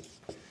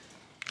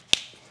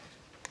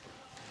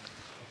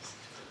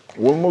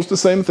 Almost the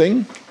same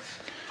thing,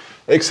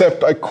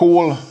 except I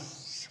call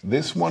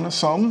this one a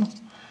sum,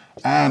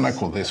 and I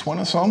call this one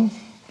a sum,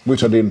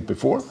 which I didn't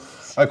before.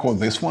 I call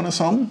this one a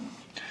sum,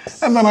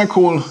 and then I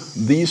call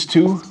these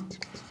two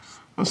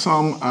a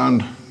sum,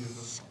 and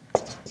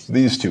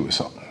these two a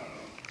sum.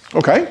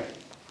 Okay,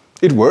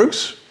 it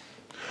works,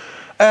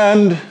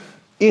 and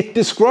it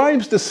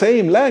describes the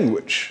same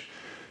language.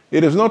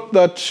 It is not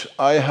that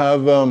I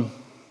have a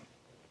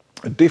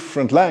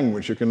different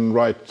language. You can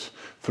write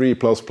 3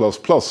 plus plus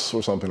plus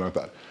or something like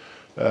that.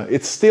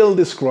 It still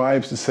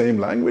describes the same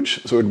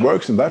language, so it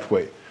works in that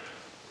way.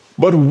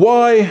 But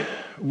why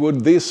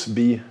would this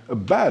be a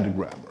bad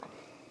grammar?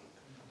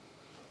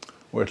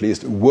 Or at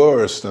least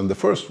worse than the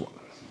first one?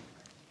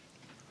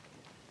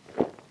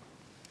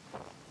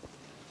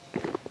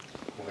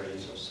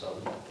 Overuse of sum.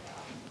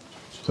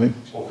 See?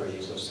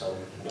 Overuse of sum.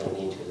 You don't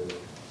need to.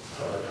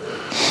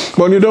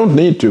 Well, you don't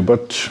need to,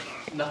 but...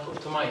 Not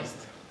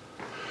optimized.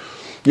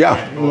 Yeah.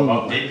 Can't go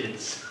about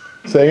digits.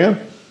 Say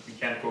again? We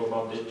can't go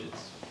about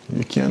digits.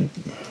 You can't.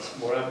 It's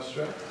more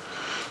abstract.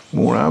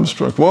 More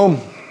abstract. Well,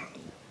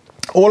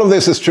 all of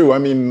this is true. I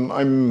mean,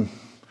 I'm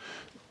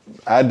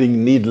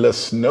adding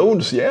needless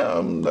nodes.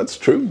 Yeah, that's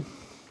true.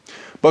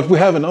 But we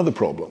have another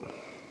problem.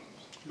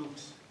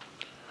 Loops.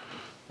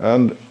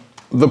 And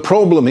the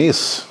problem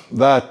is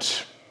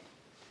that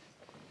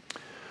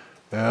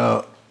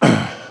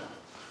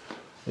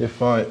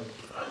if I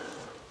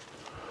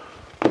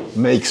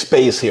make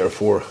space here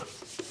for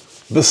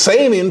the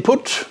same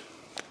input,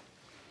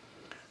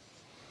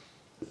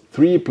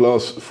 3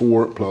 plus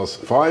 4 plus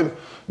 5,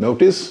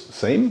 notice,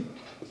 same.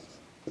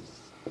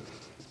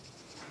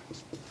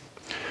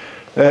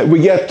 We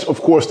get,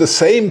 of course, the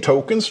same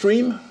token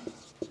stream,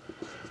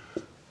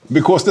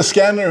 because the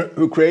scanner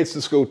who creates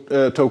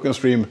the token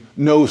stream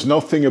knows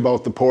nothing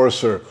about the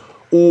parser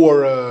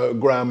or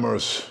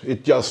grammars.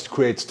 It just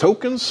creates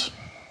tokens.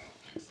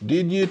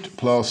 Digit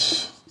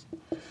plus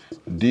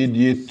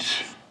digit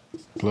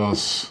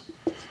plus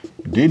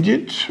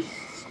digit.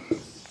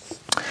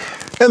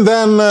 And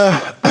then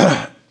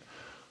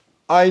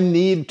I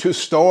need to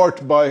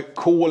start by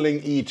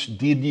calling each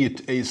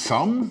digit a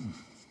sum.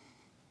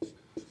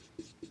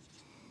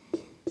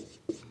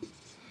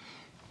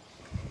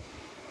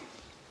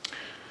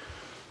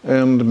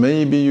 And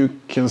maybe you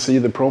can see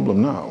the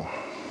problem now.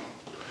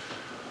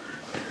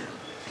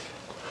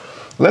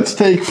 Let's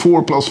take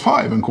 4 plus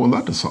 5 and call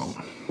that a sum.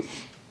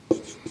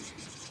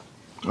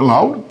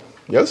 Allowed?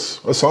 Yes,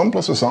 a sum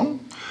plus a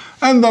sum.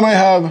 And then I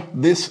have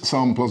this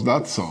sum plus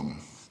that sum.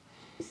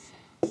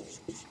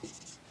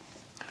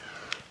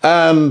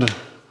 And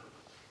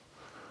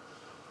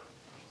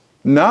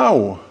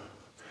now,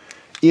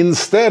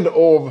 instead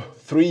of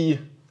 3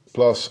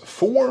 plus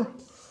 4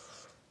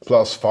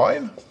 plus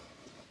 5,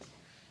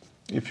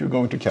 if you're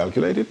going to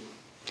calculate it,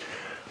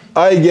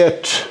 I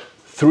get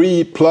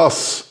 3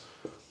 plus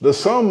the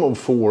sum of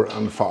 4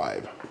 and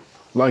 5,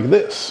 like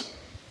this.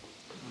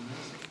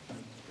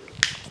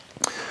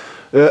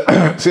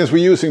 Since we're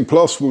using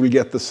plus, we will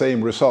get the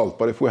same result.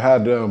 But if we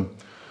had,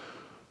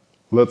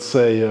 let's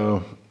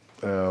say,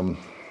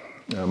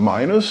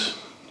 minus,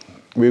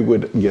 we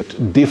would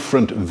get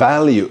different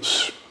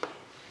values.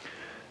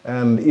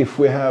 And if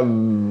we have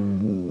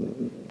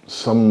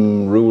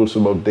some rules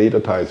about data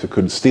types, we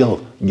could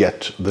still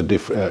get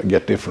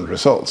different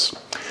results.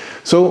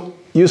 So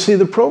you see,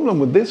 the problem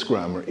with this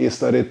grammar is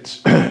that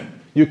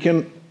you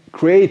can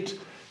create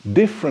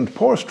different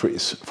parse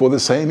trees for the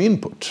same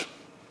input.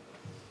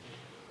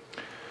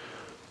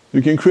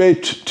 You can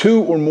create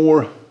 2 or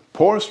more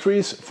parse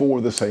trees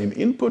for the same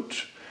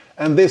input,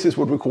 and this is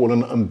what we call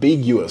an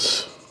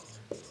ambiguous.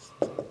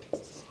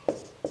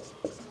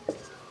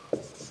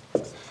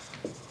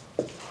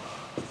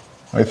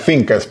 I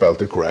think I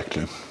spelled it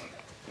correctly.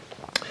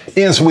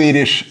 In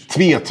Swedish,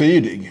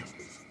 tvetydig.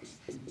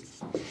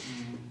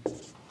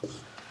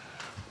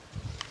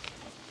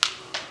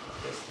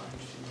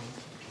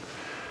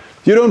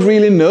 You don't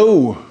really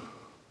know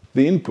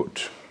the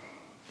input,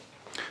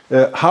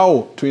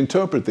 how to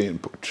interpret the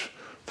input.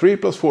 3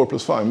 plus 4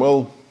 plus 5,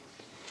 well,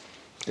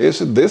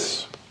 is it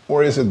this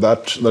or is it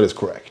that is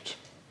correct?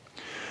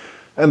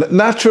 And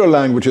natural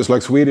languages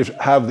like Swedish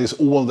have this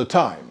all the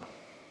time.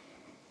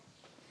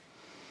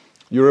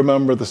 You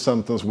remember the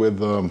sentence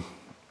with,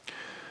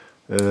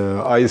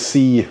 I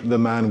see the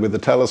man with the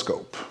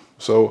telescope.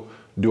 So,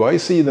 do I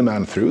see the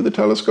man through the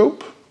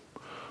telescope?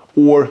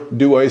 Or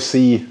do I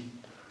see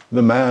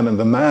the man and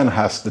the man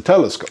has the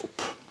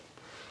telescope?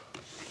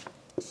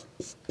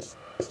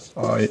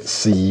 I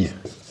see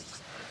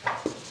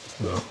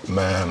the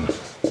man.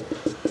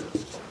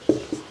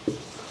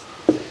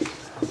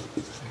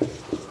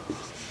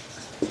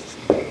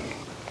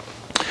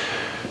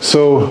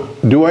 So,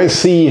 do I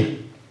see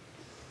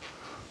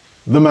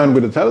the man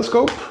with the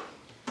telescope,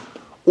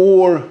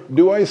 or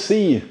do I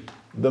see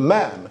the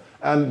man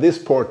and this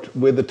part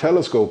with the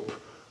telescope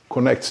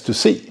connects to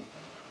C?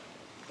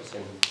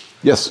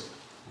 Yes?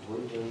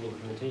 Would the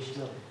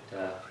implementation of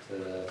that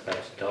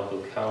perhaps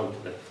double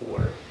count the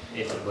 4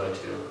 if it were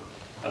to,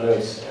 I know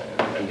it's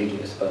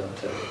ambiguous, but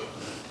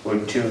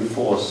would 2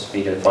 4s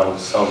be the final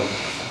sum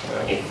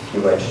if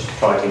you were to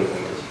try to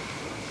implement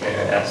it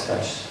as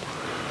such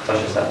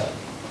as that?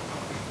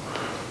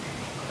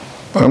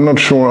 I'm not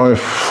sure I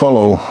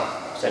follow.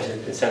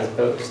 It sends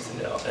both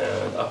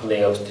upper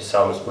layouts to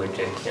sums would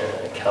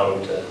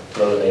count the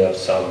lower layout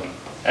sum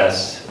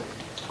as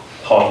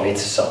part of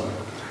its sum.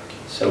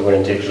 So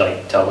wouldn't it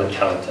like double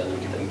count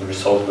and the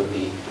result would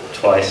be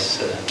twice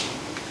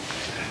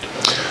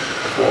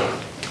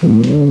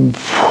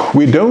 4?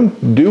 We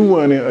don't do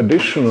any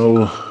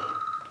additional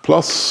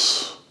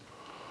plus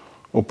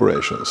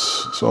operations,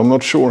 so I'm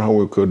not sure how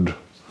we could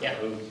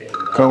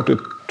count it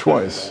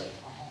twice.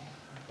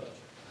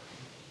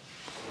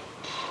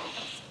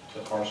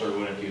 Parser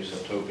wouldn't use a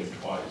token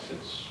twice.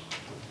 It's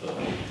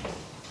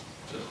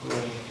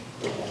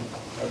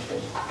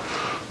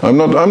I'm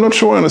not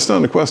sure I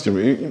understand the question.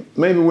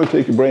 Maybe we'll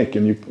take a break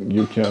and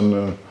you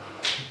can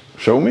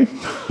show me.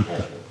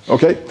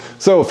 Okay,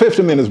 so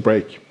 15 minutes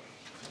break.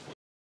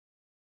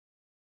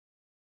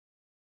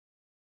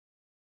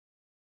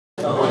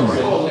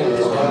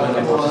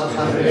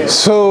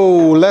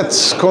 So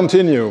let's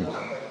continue.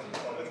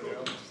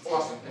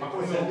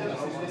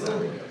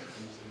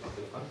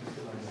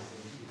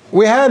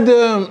 We had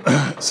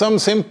some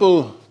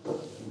simple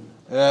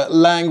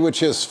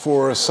languages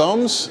for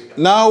sums.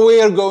 Now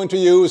we are going to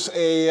use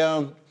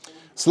a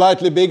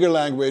slightly bigger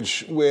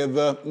language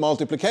with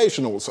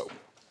multiplication also.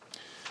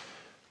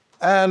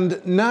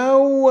 And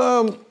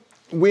now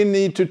we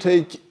need to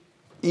take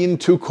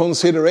into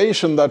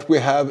consideration that we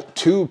have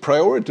two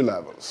priority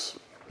levels.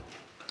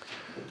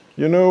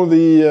 You know,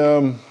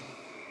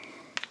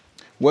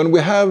 when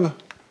we have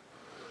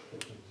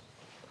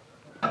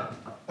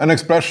an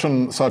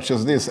expression such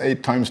as this,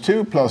 8 times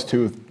 2 plus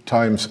 2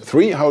 times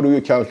 3, how do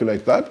you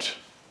calculate that?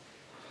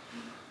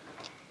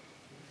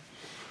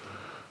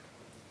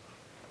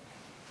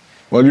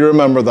 Well, you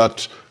remember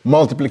that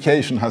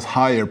multiplication has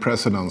higher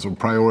precedence or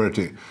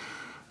priority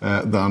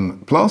than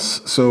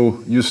plus.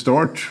 So you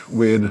start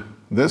with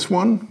this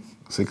one,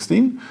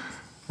 16,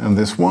 and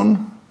this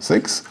one,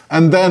 6,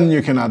 and then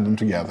you can add them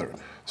together.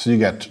 So you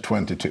get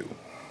 22.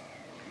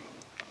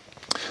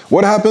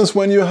 What happens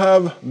when you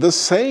have the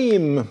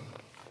same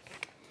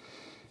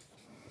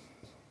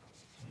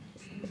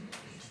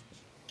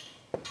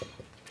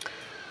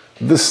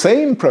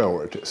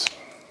priorities?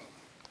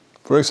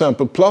 For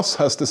example, plus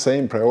has the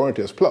same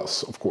priority as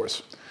plus, of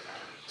course.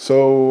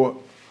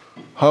 So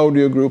how do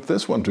you group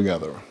this one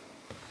together?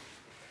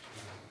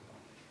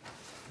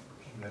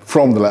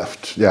 From the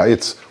left. Yeah,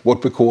 it's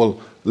what we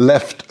call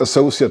left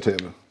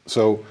associative.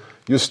 So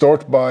you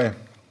start by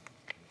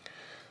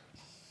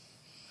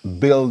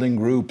building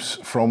groups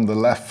from the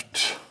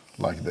left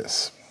like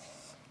this.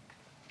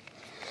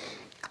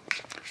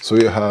 So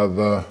you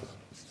have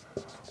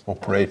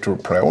operator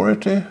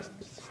priority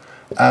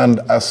and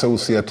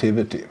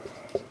associativity,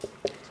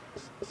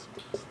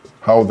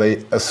 how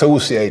they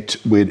associate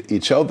with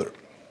each other.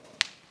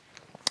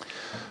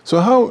 So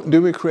how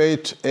do we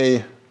create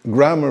a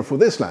grammar for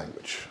this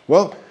language?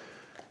 Well,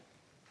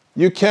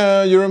 you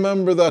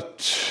remember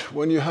that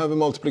when you have a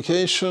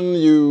multiplication,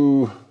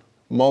 you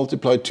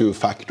multiply two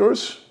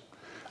factors,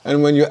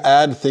 and when you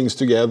add things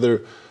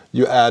together,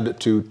 you add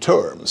two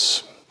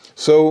terms.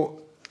 So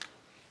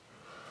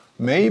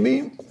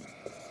maybe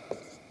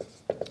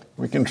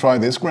we can try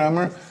this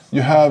grammar.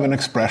 You have an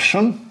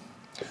expression,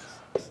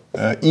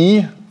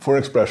 E for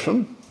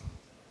expression,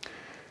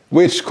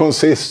 which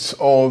consists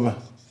of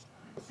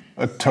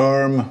a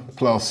term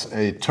plus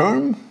a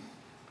term.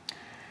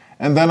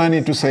 And then I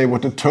need to say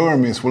what a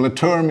term is. Well, a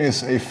term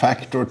is a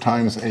factor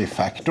times a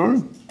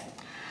factor.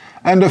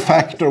 And a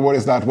factor, what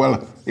is that?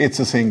 Well, it's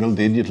a single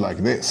digit like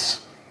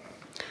this.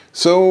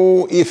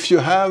 So if you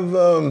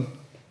have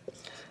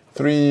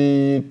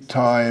 3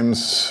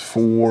 times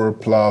 4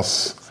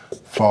 plus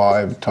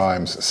 5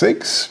 times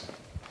 6,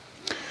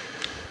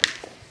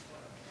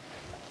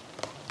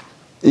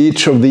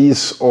 each of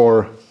these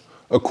are,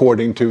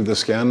 according to the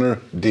scanner,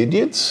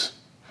 digits.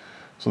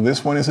 So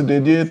this one is a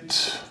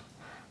digit,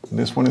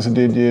 this one is a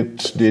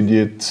digit,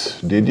 digit,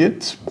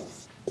 digit.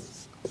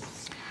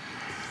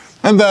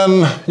 And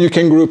then you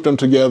can group them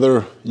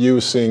together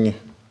using,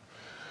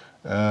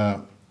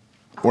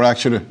 or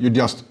actually you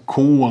just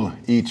call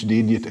each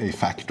digit a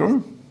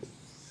factor.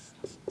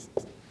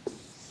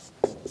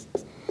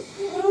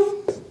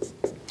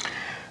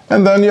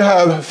 And then you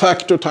have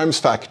factor times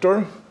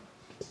factor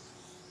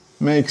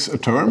makes a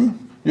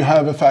term. You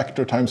have a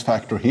factor times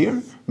factor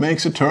here,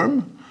 makes a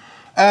term.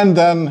 And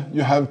then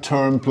you have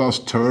term plus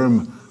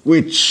term,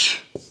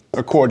 which,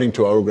 according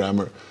to our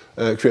grammar,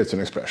 creates an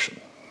expression.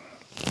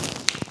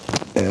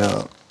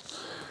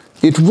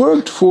 It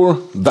worked for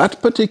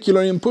that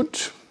particular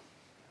input,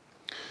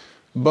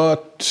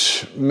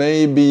 but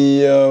maybe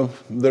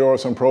there are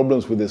some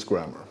problems with this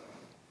grammar.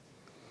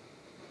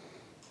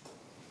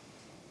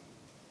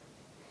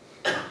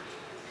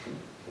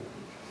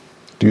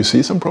 Do you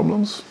see some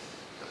problems?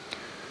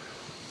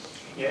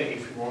 Yeah,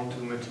 if you want to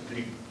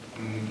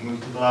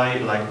multiply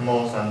like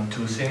more than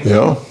two things.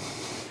 Yeah.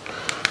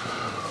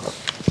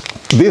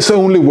 This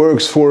only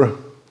works for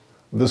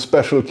the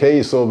special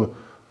case of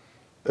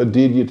a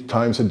digit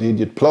times a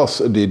digit plus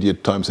a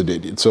digit times a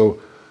digit. So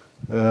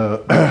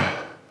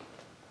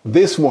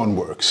this one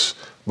works,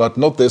 but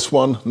not this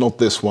one, not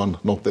this one,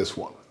 not this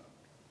one.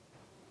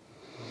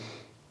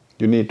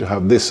 You need to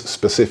have this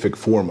specific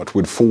format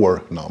with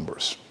 4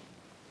 numbers.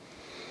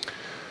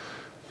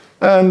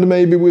 And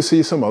maybe we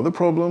see some other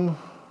problem.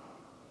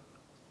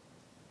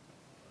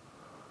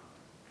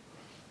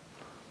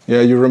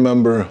 Yeah, you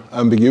remember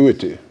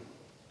ambiguity.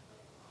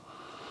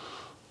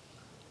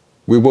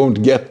 We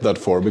won't get that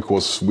far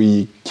because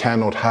we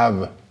cannot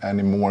have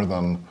any more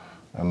than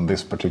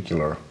this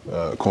particular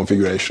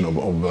configuration of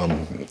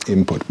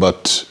input.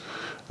 But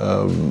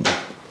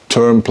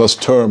term plus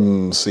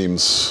term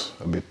seems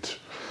a bit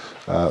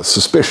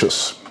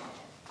suspicious.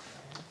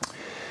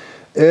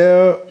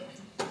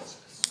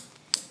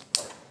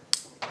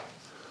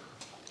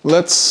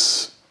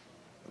 Let's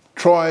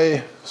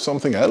try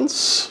something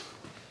else.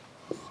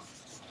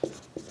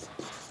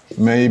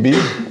 Maybe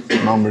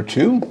number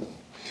 2.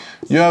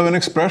 You have an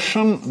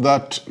expression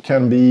that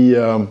can be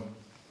an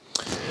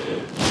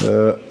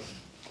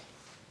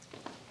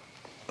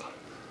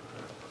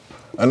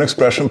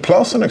expression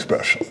plus an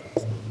expression.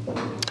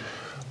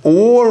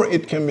 or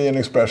it can be an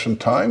expression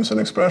times an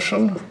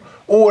expression,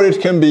 or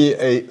it can be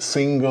a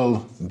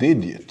single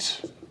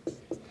digit.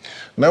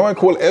 Now I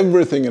call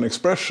everything an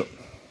expression.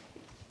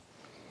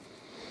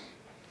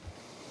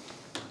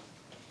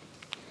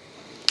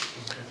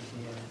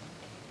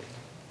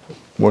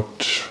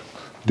 What,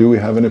 do we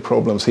have any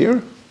problems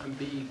here?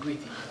 Ambiguity.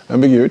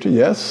 Ambiguity,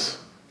 yes.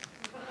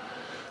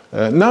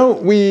 Now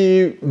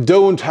we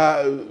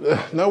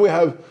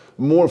have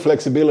more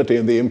flexibility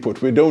in the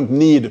input. We don't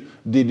need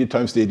digit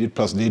times digit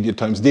plus digit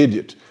times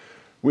digit.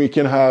 We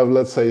can have,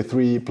 let's say,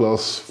 3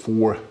 plus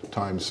 4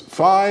 times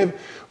 5.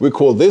 We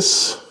call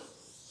this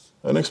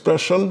an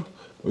expression.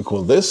 We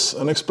call this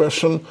an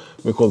expression.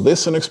 We call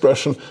this an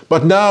expression.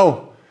 But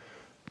now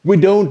we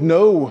don't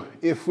know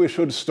if we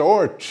should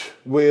start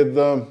with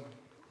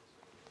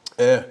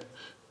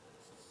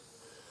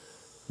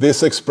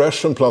this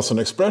expression plus an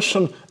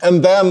expression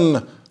and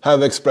then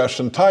have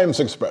expression times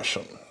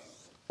expression.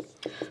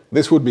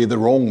 This would be the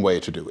wrong way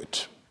to do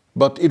it.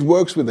 But it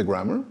works with the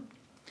grammar.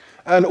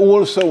 And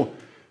also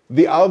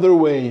the other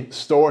way,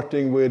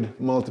 starting with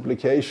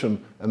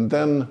multiplication and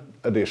then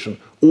addition,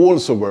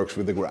 also works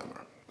with the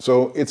grammar.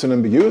 So it's an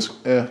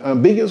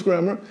ambiguous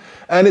grammar,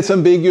 and it's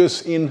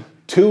ambiguous in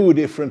 2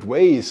 different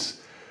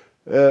ways.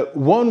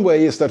 One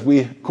way is that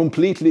we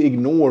completely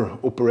ignore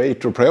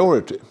operator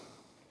priority.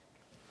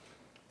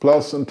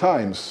 Plus and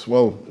times,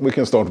 well, we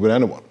can start with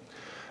anyone.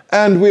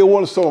 And we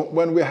also,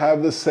 when we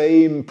have the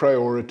same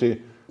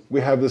priority,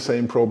 we have the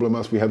same problem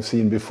as we have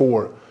seen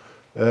before.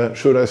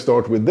 Should I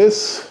start with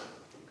this,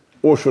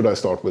 or should I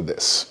start with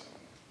this?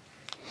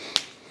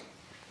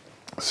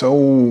 So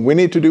we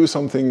need to do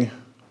something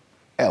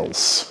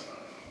else.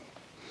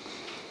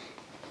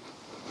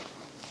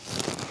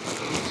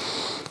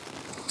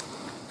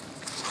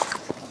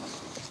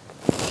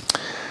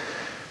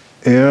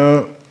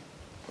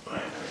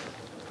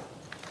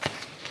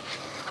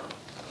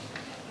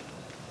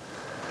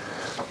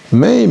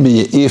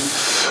 Maybe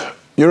if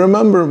you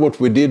remember what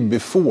we did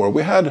before,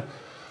 we had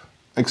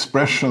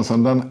expressions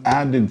and then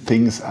added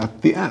things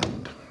at the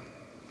end.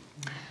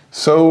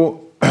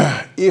 So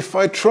if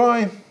I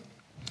try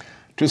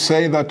to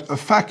say that a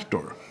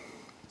factor,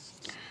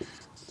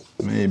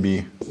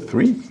 maybe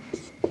 3,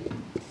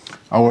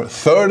 our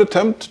third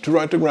attempt to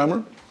write a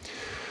grammar.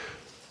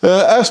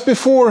 As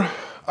before,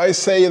 I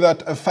say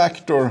that a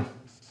factor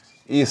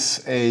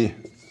is a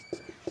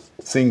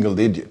single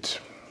digit.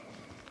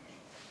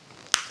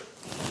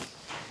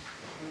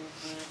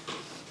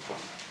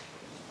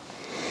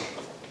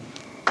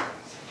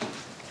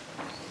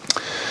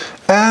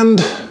 And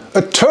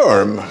a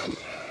term,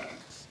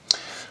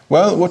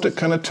 well, what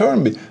can a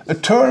term be? A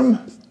term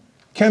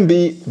can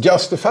be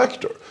just a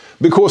factor.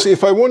 Because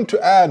if I want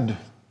to add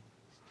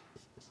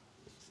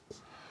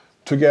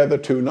together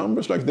 2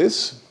 numbers like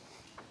this,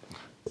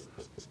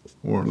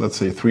 or let's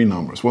say 3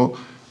 numbers, well,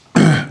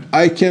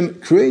 I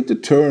can create a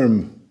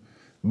term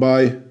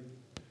by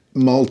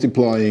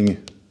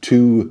multiplying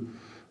 2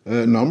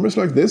 numbers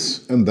like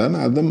this and then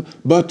add them.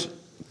 But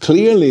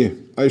clearly,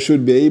 I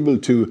should be able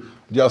to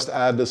just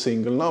add a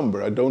single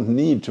number. I don't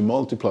need to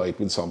multiply it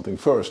with something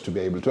first to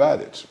be able to add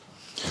it.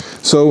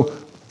 So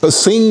a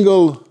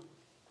single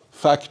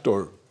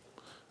factor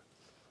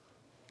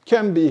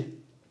can be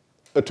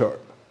a term,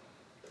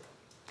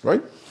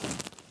 right?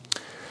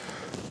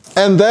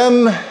 And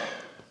then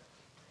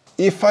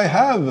if I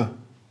have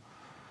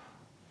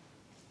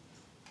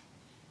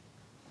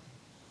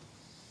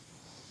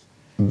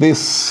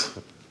this,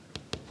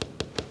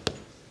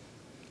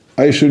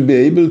 I should be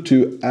able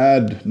to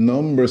add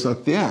numbers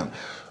at the end.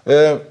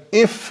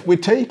 If we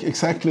take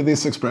exactly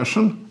this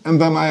expression and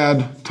then I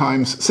add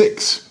times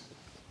 6,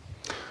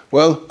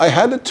 well, I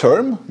had a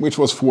term which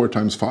was 4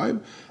 times 5,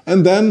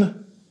 and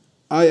then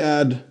I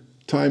add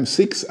times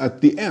 6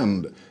 at the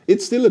end.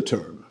 It's still a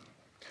term.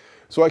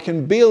 So I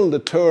can build a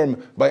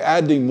term by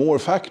adding more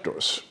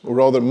factors, or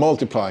rather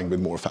multiplying with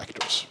more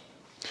factors.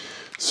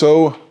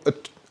 So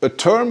a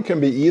term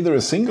can be either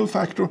a single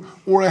factor,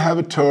 or I have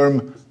a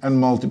term and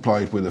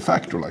multiply it with a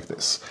factor like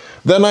this.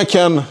 Then I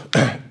can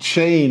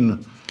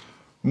chain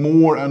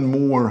more and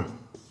more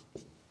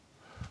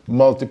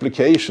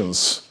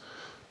multiplications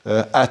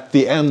at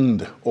the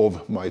end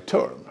of my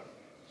term.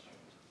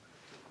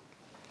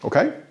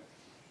 Okay?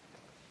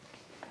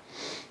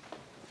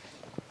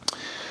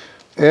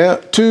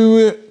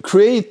 To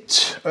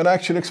create an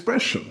actual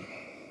expression,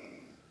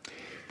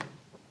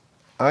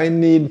 I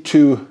need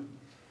to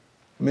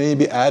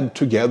maybe add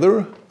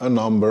together a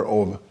number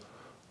of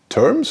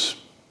terms,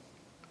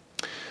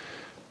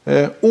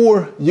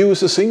 or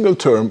use a single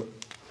term.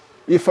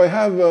 If I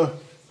have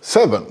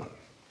 7,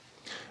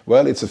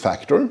 well, it's a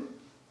factor,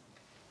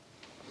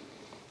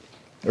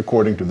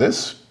 according to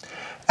this,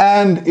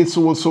 and it's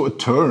also a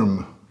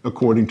term,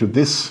 according to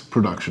this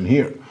production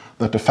here,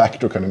 that a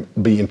factor can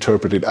be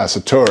interpreted as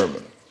a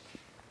term.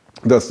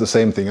 That's the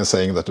same thing as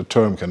saying that a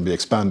term can be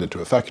expanded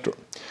to a factor.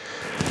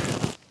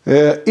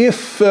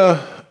 If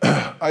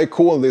I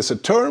call this a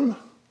term,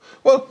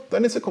 well,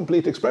 then it's a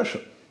complete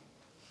expression.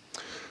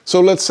 So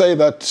let's say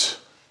that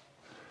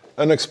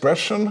an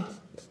expression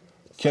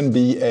can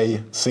be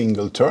a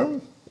single term,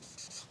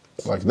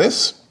 like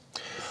this,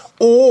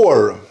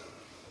 or,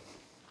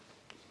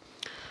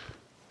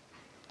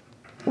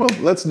 well,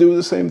 let's do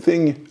the same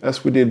thing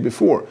as we did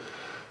before.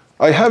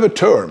 I have a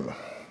term.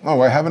 Oh,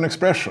 I have an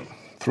expression,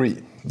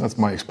 3. That's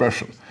my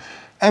expression.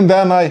 And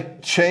then I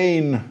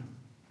chain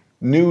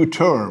new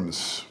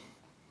terms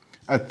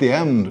at the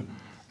end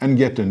and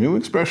get a new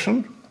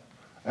expression.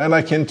 And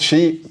I can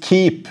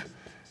keep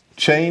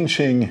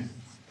changing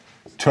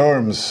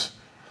terms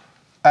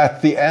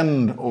at the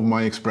end of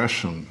my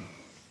expression.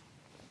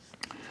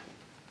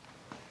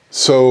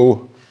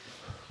 So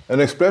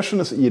an expression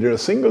is either a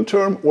single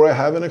term, or I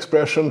have an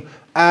expression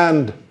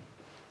and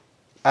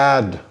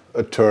add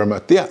a term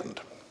at the end.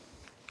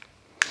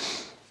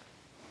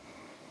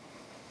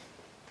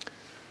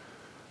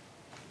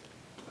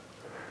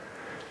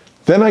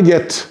 Then I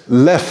get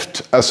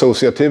left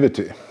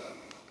associativity.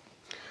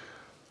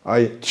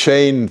 I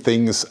chain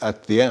things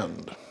at the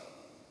end.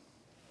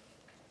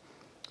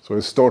 So I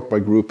start by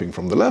grouping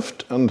from the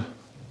left and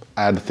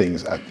add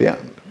things at the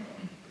end.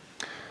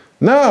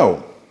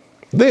 Now,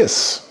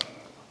 this.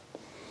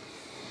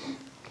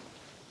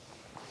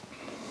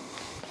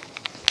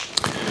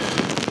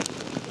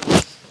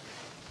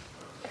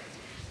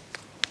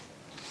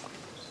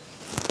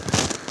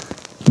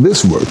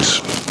 This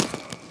works.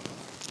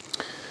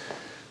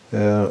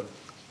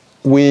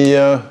 We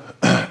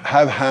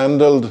have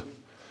handled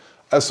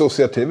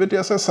associativity,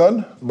 as I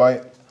said,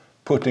 by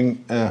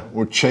putting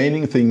or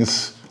chaining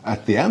things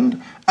at the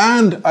end.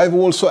 And I've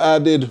also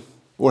added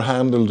or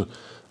handled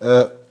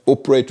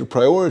operator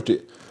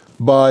priority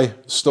by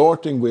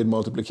starting with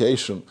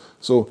multiplication.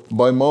 So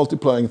by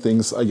multiplying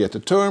things, I get a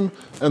term,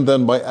 and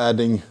then by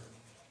adding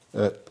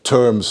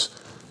terms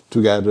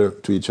together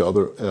to each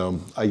other,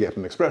 I get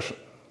an expression.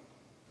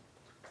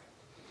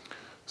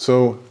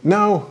 So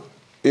now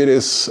it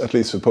is at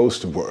least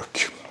supposed to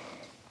work.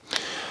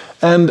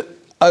 And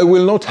I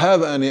will not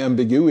have any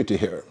ambiguity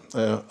here.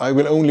 I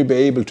will only be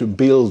able to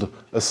build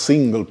a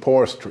single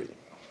parse tree.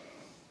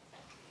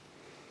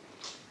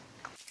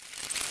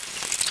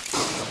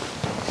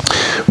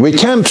 We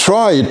can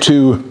try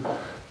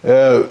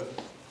to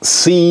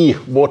see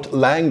what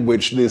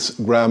language this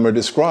grammar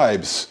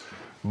describes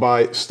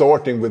by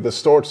starting with the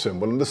start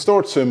symbol. And the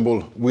start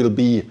symbol will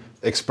be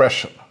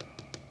expression.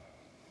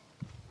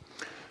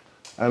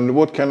 And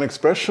what can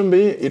expression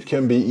be? It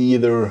can be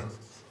either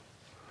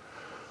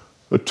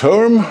a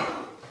term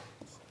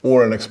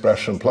or an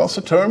expression plus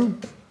a term.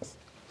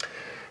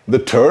 The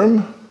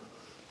term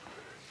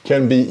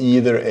can be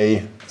either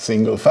a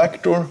single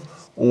factor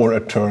or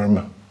a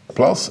term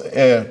plus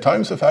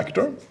times a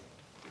factor.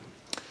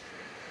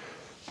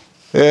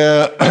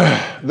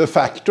 The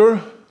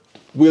factor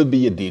will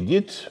be a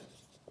digit.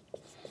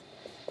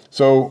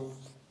 So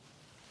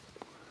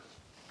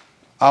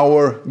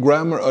our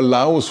grammar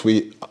allows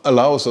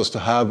us to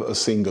have a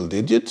single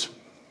digit.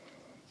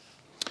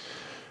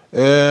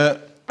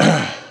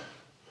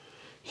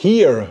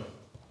 Here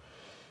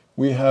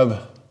we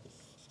have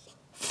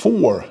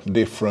 4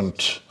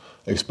 different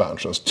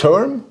expansions.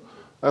 Term,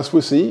 as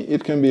we see,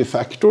 it can be a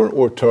factor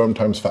or term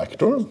times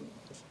factor.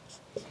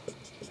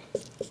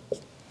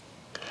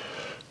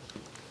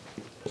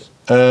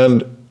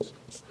 And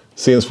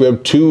since we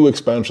have 2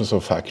 expansions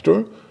of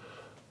factor,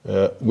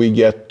 we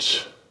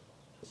get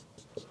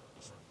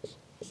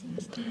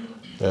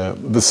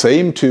the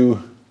same 2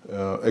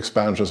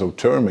 expansions of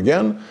term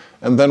again,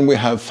 and then we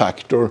have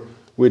factor,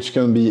 which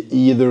can be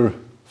either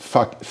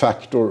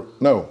factor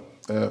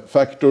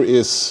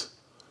is,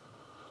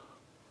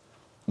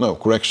 no,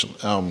 correction,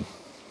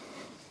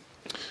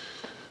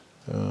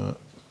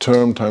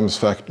 term times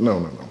factor,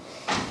 no.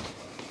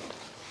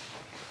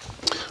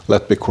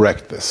 Let me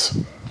correct this.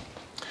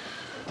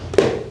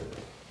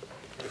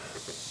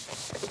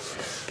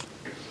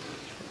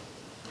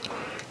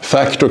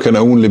 Factor can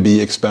only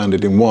be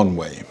expanded in one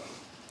way.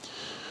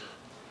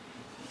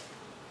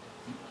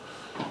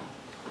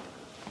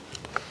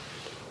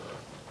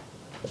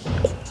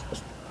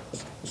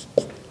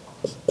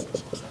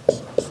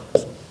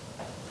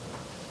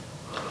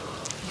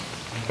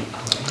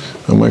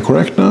 Am I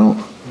correct now?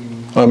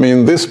 I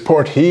mean, this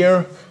part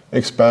here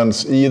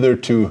expands either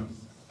to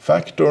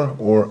factor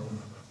or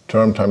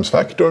term times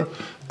factor,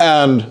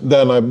 and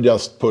then I've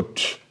just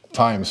put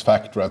times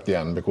factor at the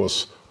end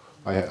because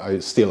I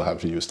still have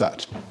to use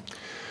that.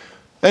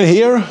 And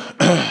here,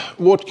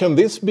 what can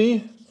this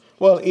be?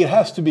 Well, it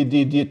has to be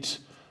digit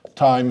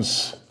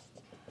times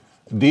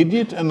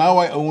digit, and now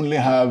I only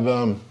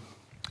have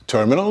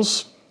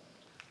terminals.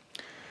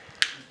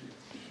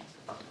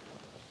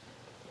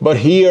 But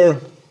here,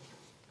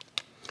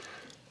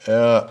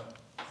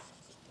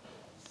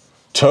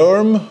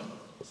 term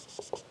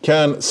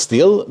can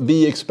still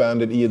be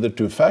expanded either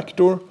to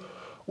factor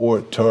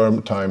or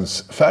term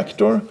times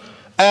factor.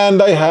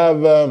 And I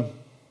have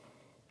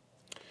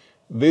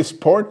this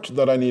part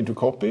that I need to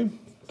copy,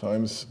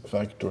 times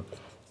factor,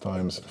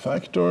 times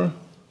factor,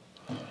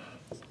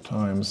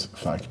 times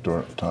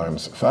factor,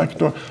 times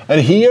factor.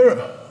 And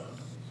here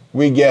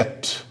we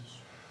get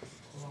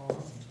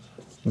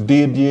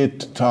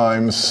digit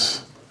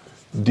times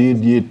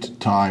digit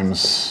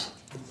times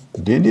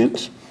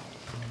digit.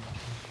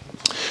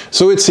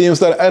 So it seems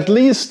that at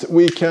least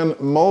we can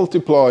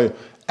multiply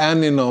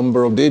any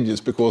number of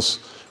digits, because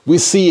we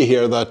see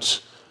here that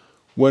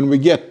when we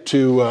get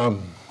to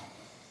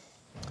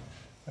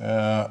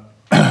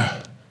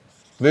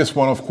this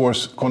one, of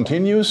course,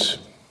 continues,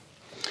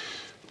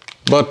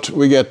 but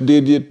we get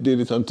digit,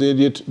 digit times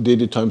digit,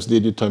 digit times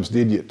digit times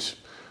digit.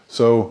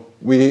 So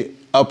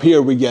up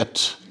here we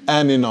get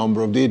any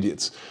number of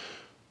digits,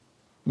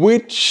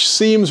 which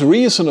seems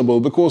reasonable,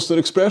 because the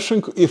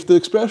expression, if the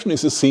expression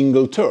is a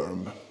single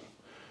term,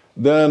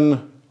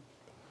 then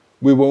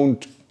we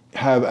won't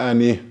have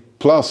any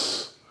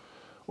plus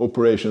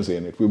operations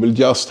in it. We will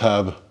just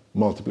have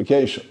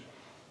multiplication.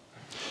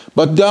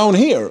 But down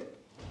here,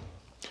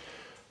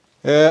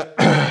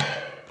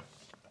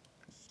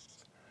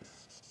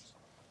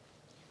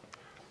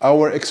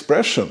 our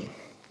expression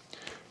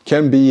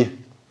can be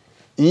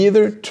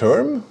either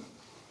term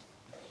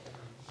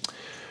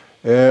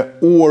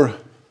or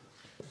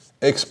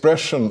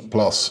expression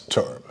plus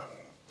term.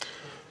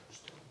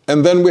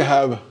 And then we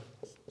have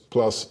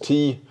plus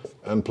t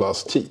and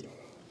plus t.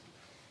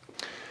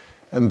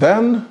 And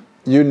then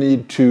you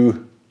need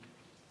to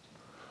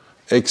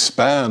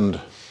expand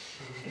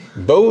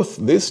both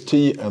this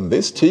t and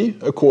this t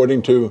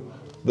according to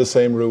the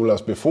same rule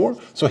as before.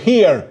 So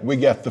here we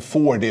get the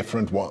 4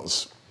 different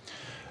ones.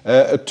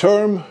 A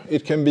term,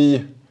 it can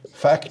be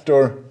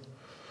factor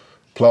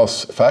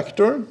plus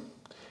factor.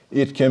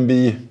 It can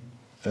be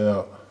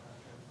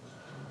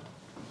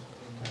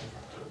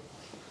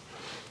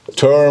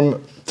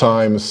term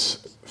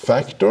times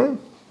factor.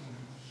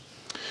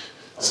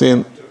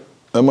 See,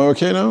 am I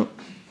okay now?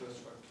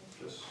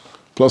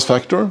 Plus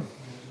factor.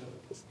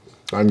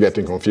 I'm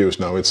getting confused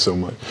now, it's so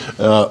much.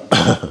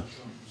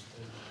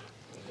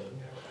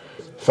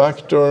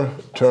 Factor,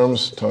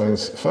 terms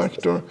times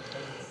factor,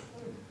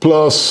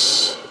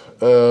 plus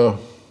term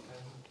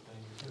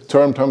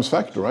times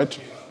factor, right?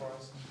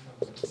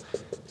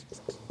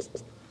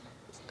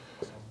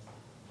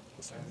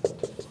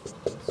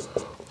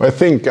 I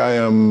think I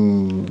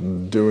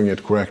am doing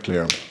it correctly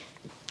here.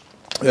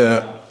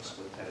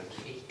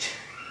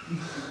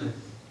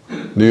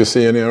 Do you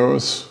see any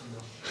errors?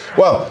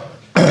 Well,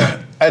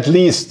 at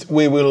least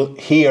we will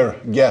here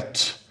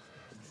get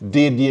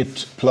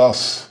digit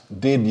plus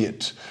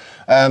digit.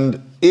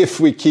 And if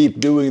we keep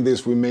doing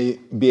this, we may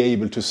be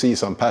able to see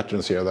some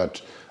patterns here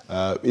that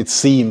it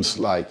seems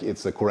like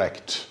it's the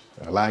correct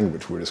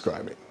language we're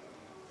describing.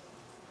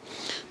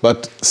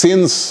 But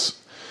since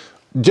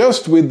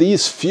just with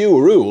these few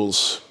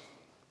rules,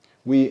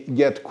 we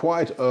get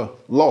quite a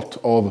lot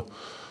of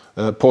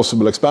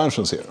possible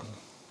expansions here.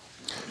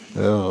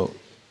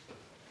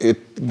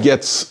 It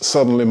gets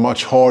suddenly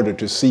much harder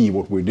to see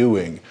what we're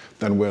doing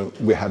than when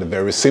we had a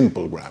very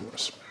simple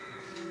grammars.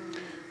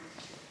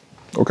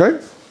 Okay?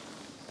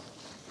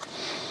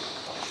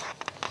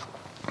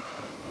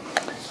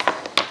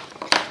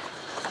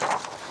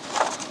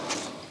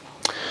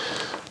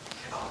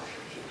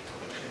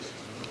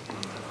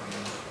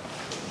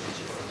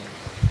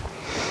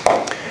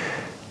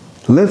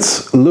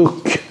 Let's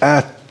look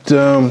at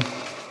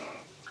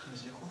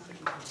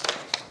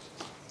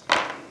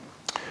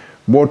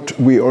what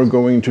we are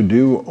going to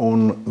do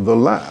on the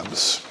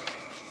labs.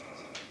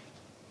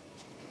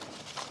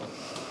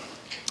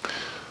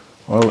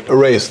 I'll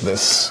erase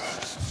this.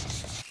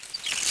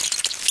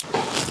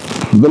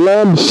 The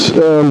labs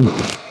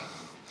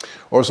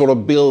are sort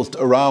of built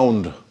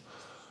around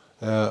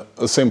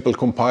a simple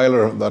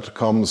compiler that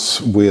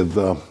comes with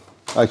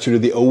actually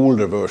the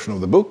older version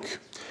of the book.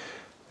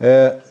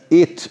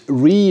 It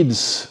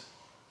reads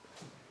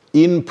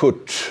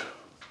input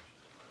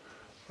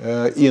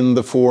in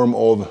the form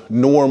of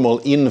normal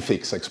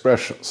infix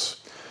expressions.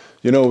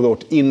 You know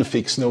what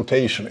infix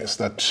notation is,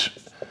 that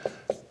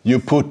you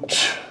put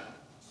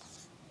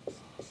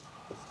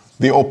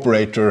the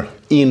operator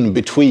in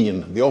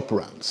between the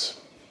operands.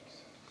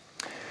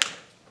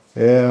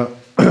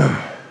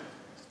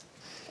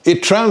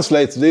 It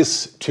translates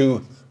this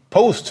to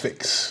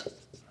postfix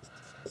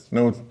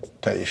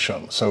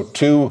notation, so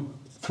 2,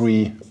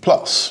 3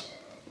 plus.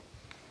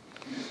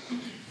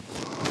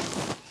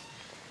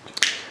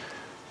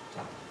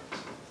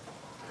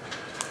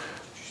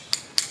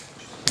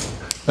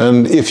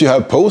 And if you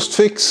have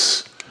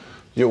postfix,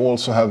 you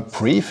also have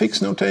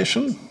prefix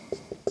notation,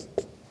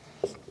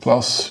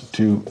 plus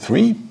 2,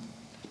 3.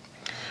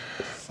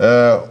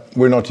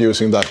 We're not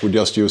using that, we're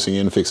just using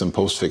infix and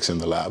postfix in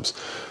the labs.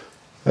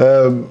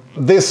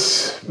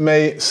 This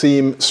may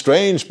seem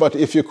strange, but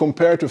if you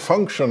compare to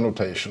function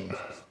notation,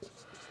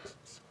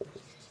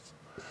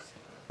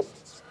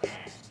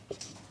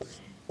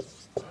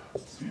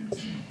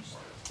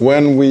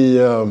 when we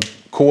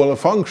call a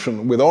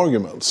function with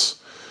arguments,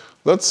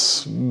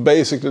 that's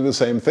basically the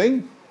same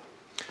thing.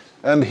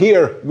 And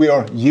here we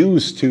are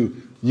used to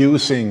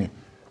using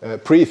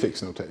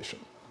prefix notation.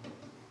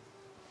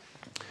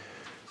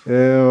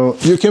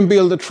 You can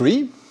build a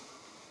tree.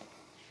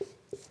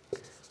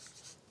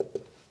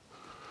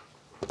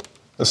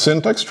 a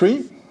syntax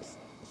tree.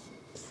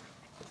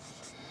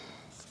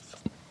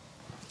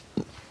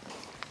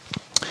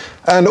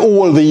 And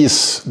all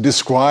these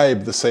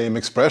describe the same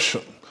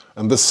expression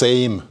and the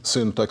same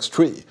syntax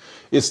tree.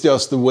 It's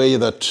just the way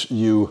that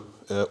you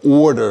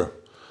order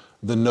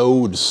the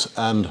nodes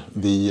and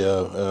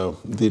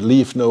the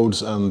leaf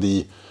nodes and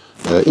the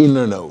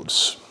inner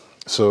nodes.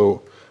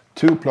 So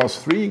 2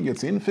 plus 3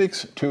 gets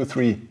infix, 2,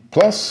 3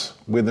 plus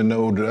with the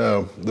node,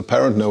 the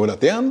parent node at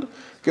the end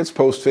gets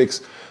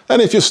postfix.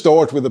 And if you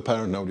start with the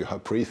parent node, you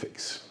have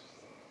prefix.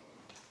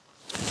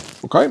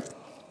 Okay?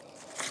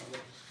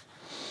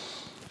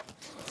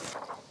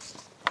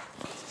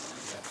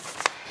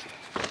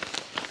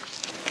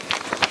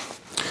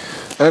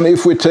 And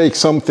if we take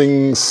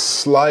something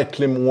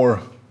slightly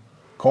more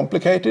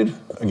complicated,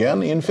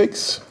 again,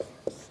 infix,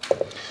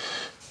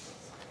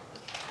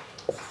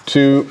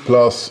 2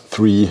 plus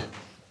 3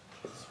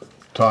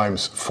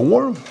 times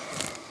 4.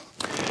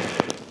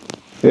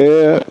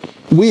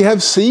 We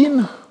have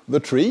seen the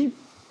tree.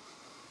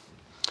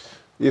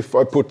 If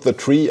I put the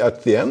tree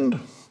at the end,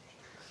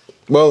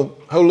 well,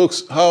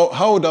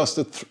 how does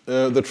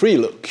the tree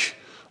look?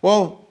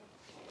 Well,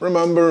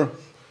 remember,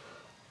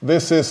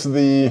 this is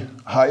the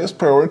highest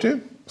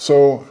priority,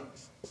 so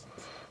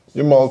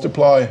you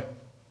multiply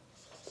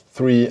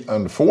 3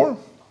 and 4,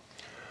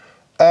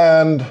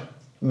 and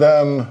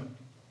then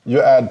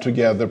you add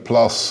together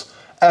plus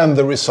and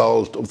the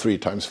result of 3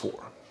 times 4.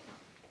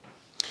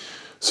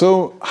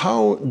 So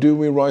how do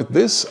we write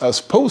this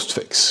as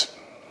postfix?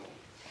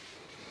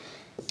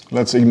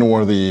 Let's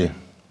ignore the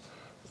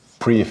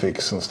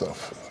prefix and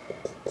stuff.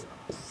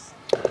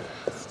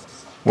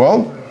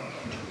 Well,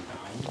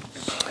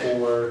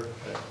 4,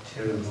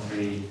 2,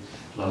 3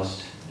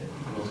 plus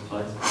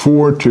multiply.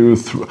 4, 2,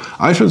 3.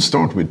 I should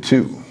start with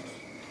 2.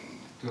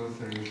 2,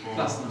 3,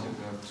 4.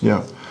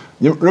 Yeah.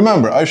 You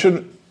remember, I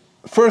should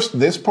first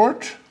this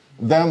part,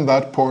 then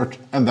that part,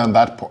 and then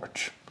that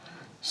part.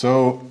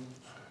 So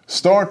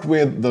start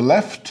with the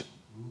left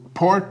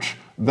part,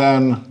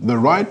 then the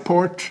right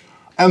part,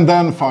 and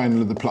then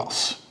finally the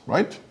plus,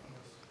 right?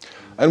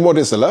 And what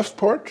is the left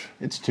part?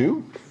 It's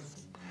 2.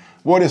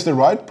 What is the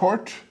right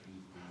part?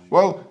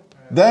 Well,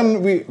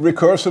 then we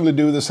recursively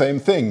do the same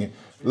thing.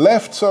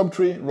 Left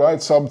subtree, right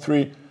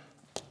subtree,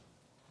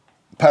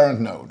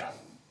 parent node.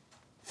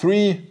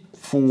 3,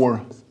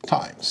 4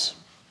 times.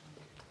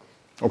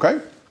 Okay?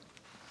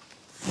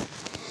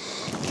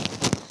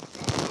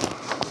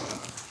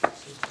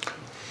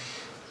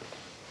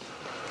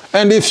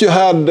 And if you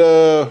had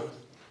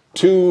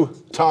 2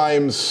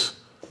 times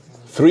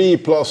 3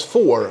 plus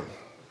 4,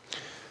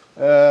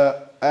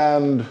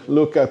 and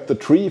look at the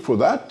tree for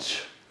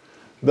that,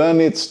 then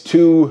it's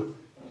 2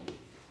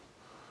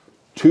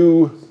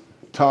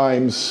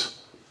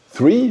 times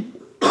 3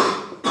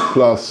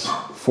 plus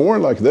 4,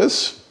 like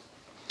this.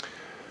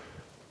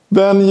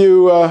 Then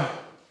you,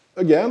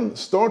 again,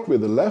 start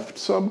with the left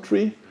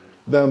subtree,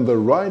 then the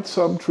right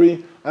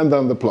subtree, and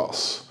then the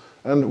plus.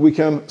 And we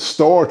can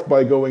start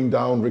by going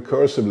down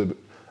recursively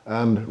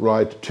and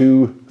write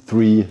 2,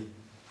 3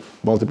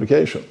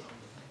 multiplication.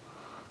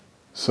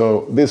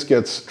 So this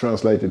gets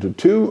translated to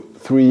 2,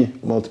 3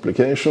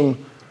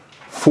 multiplication,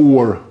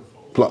 4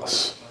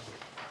 plus.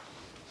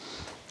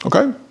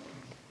 Okay?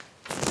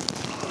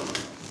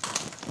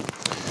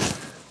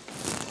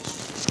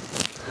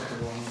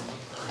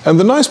 And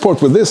the nice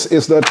part with this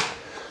is that,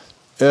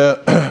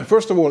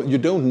 first of all, you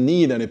don't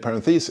need any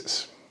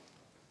parentheses.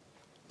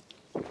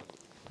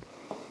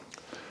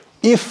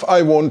 If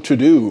I want to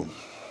do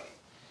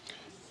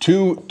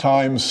 2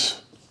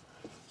 times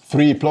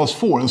 3 plus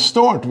 4 and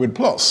start with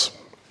plus,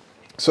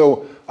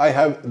 so I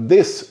have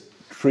this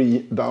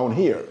tree down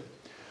here.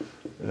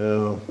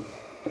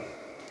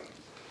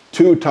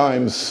 2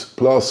 times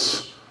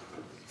plus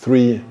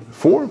 3,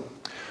 4.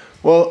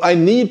 Well, I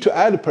need to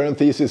add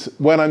parentheses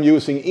when I'm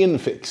using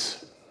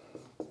infix.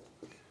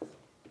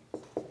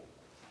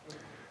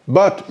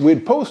 But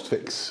with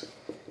postfix,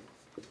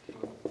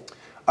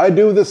 I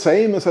do the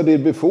same as I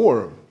did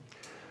before.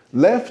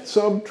 Left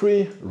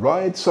subtree,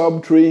 right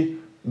subtree,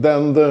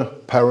 then the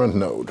parent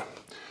node.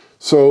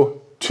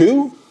 So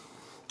 2,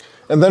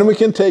 and then we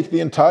can take the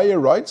entire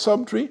right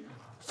subtree,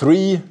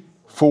 3,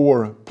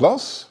 4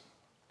 plus,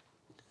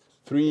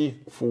 3,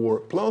 4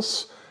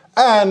 plus,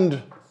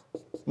 and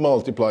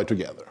multiply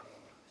together.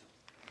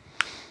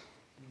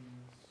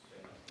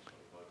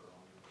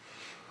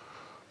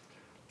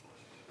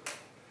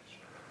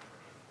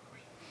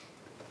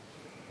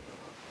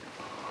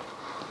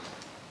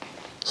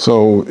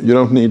 So you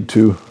don't need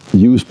to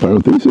use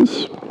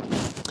parentheses.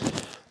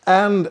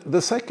 And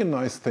the second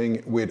nice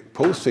thing with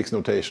postfix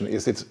notation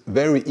is it's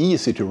very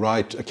easy to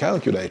write a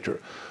calculator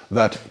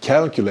that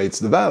calculates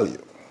the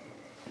value.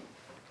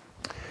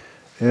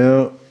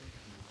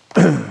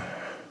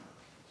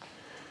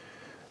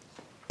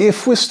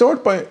 If we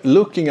start by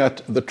looking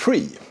at the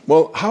tree,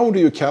 well, how do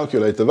you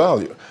calculate the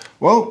value?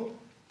 Well,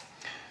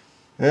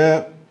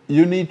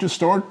 you need to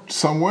start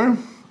somewhere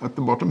at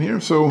the bottom here.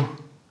 So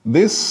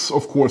this,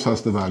 of course,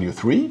 has the value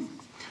 3.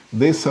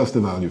 This has the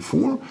value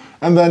 4.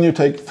 And then you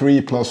take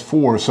 3 plus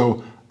 4.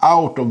 So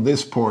out of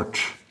this part,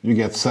 you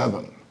get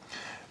 7.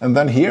 And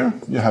then here,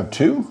 you have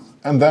 2.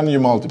 And then you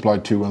multiply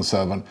 2 and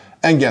 7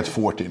 and get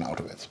 14 out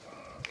of it.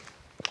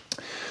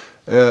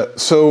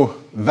 So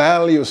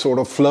values sort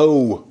of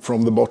flow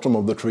from the bottom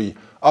of the tree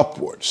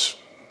upwards.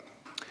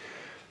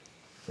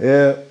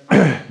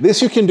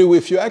 This you can do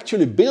if you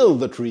actually build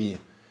the tree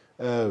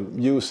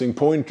using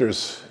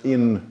pointers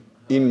in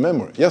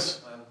memory.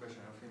 Yes? I have a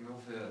question. If we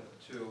move the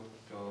 2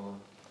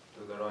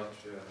 to the right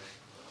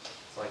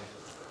side,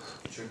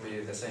 it should be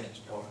the same.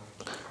 Or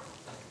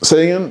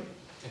Say again?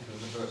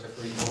 if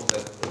we move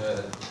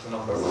the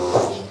number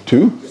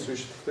 2?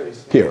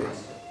 Here.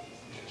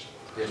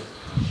 Yes.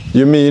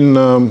 You mean...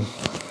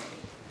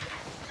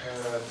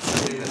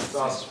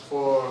 Plus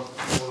 4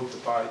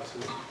 multiplied 2.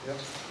 Yes.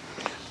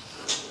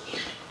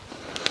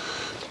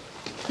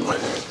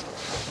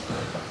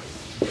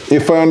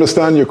 If I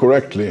understand you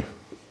correctly,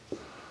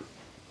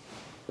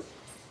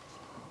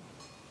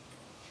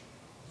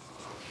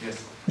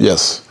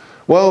 yes.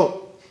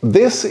 Well,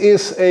 this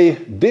is a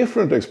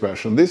different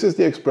expression. This is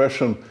the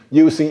expression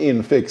using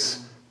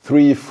infix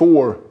 3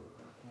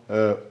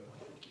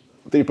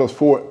 plus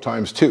 4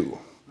 times 2.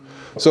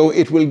 So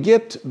it will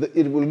give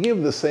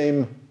the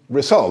same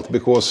result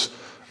because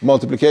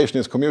multiplication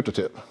is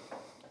commutative.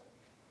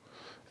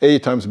 A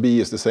times B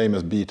is the same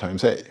as B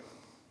times A.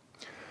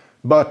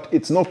 But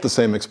it's not the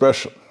same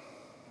expression.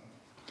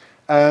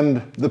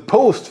 And the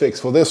postfix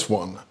for this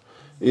one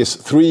is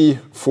 3,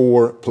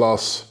 4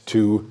 plus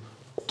 2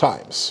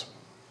 times.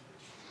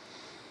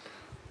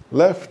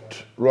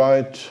 Left,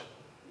 right,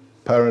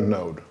 parent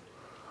node.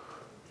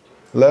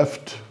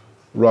 Left,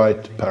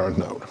 right, parent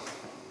node.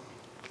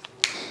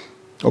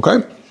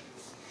 Okay?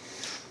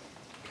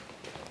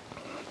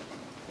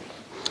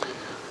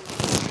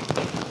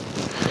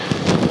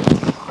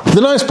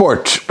 The nice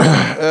part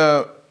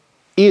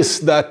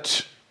is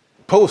that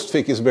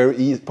postfix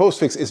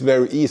is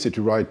very easy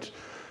to write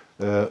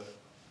an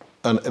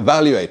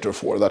evaluator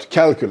for that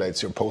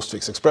calculates your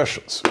postfix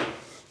expressions.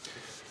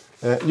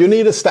 You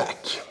need a stack,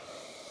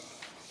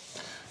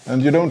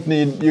 and you don't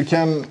need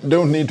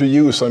to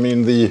use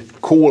the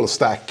call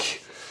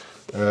stack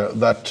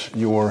that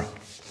your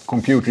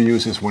computer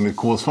uses when it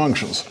calls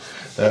functions.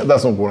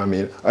 That's not what I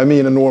mean. I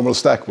mean a normal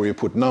stack where you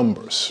put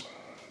numbers.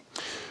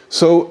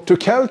 So to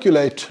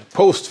calculate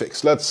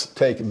postfix, let's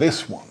take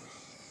this one.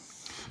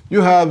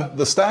 You have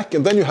the stack,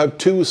 and then you have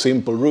 2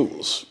 simple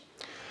rules.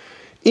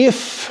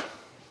 If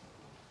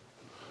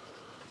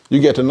you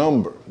get a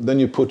number, then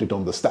you put it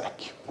on the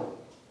stack.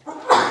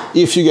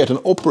 If you get an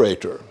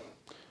operator,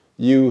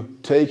 you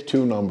take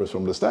 2 numbers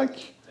from the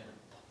stack,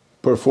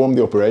 perform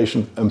the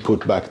operation, and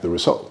put back the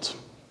result.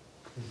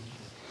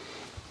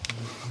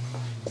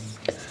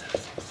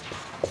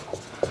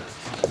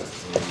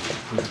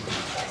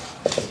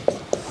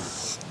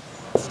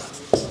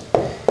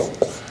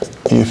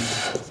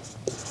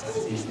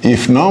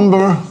 If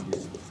number,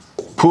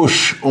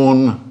 push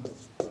on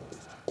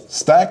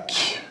stack,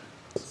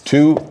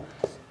 2,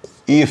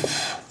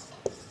 if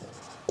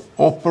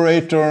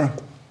operator,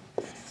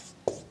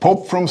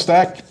 pop from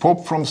stack,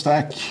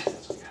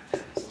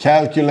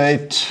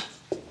 calculate,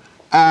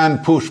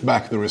 and push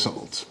back the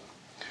result.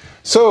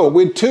 So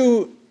with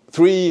 2,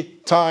 3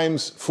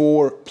 times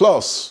 4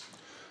 plus,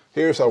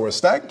 here's our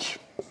stack.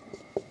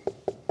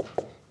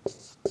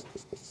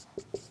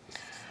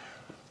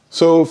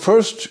 So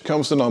first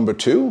comes the number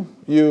 2,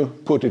 you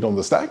put it on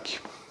the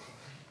stack.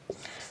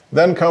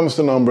 Then comes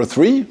the number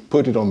 3,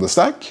 put it on the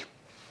stack.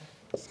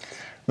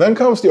 Then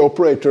comes the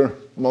operator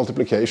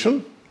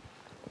multiplication.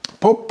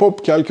 Pop,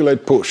 pop,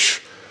 calculate,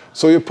 push.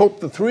 So you pop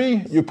the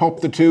 3, you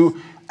pop the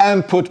 2,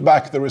 and put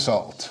back the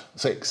result,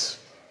 6.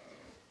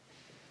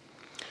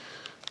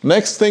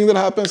 Next thing that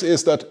happens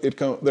is that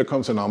there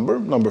comes a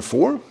number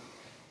 4.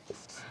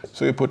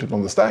 So you put it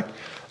on the stack.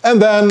 And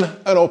then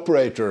an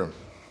operator.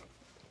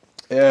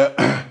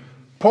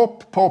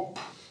 Pop, pop,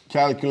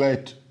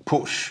 calculate,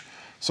 push.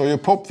 So you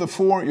pop the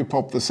 4, you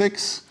pop the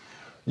 6,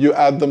 you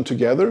add them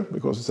together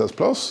because it says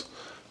plus.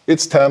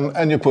 It's 10,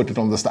 and you put it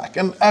on the stack.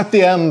 And at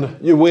the end,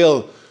 you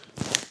will,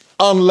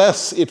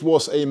 unless it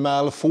was a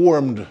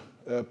malformed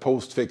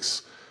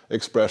postfix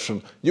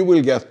expression, you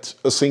will get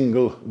a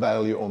single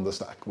value on the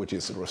stack, which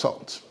is the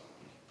result.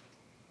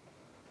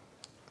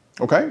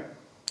 Okay?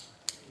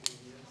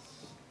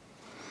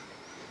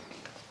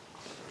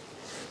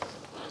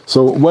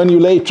 So when you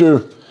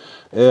later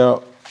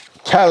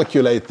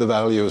calculate the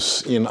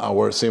values in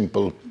our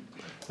simple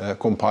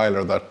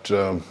compiler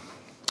that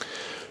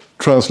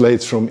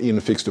translates from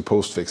infix to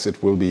postfix,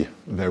 it will be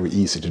very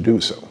easy to do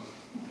so.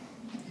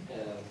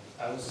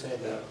 I would say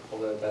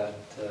that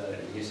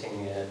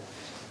using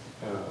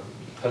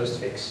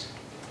postfix,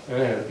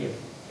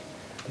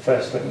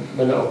 first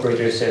when the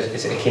operator says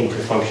it's akin to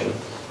a function.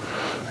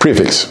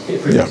 Prefix.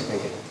 Yeah.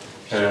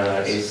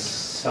 Is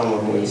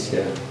somewhat more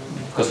easier.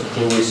 Because you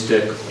can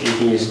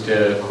use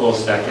the call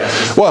stack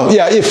as well,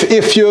 yeah.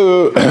 If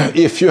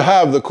you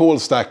have the call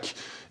stack,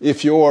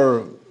 if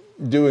you're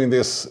doing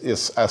this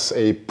is as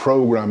a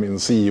program in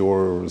C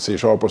or C#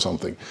 or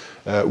something,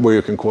 where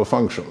you can call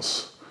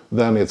functions,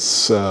 then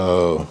it's,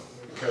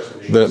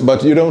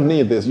 but you don't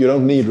need this, you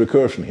don't need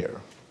recursion here.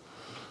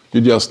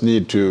 You just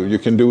need to, you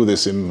can do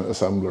this in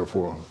assembler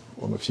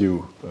on a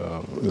few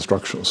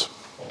instructions.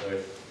 Although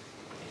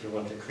if you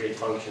want to create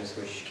functions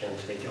which can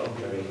take up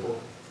very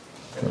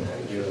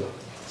you're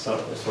sort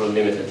of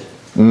limited.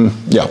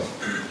 Yeah.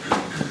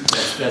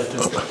 That's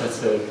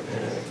the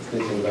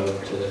good thing about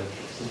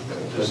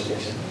those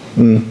things.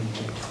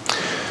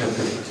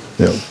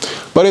 Yeah.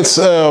 But it's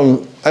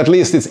at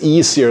least it's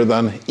easier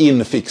than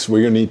infix,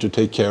 where you need to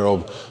take care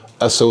of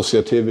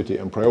associativity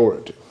and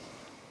priority.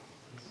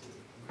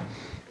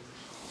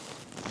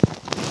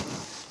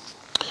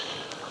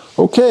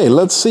 Okay,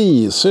 let's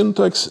see,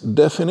 syntax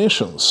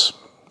definitions.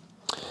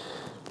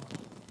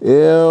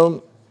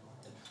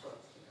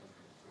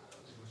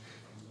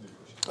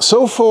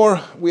 So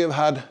far we have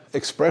had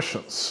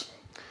expressions,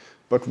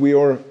 but we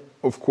are,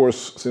 of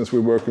course, since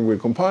we're working with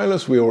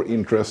compilers, we are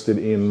interested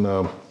in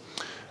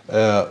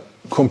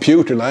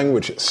computer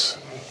languages.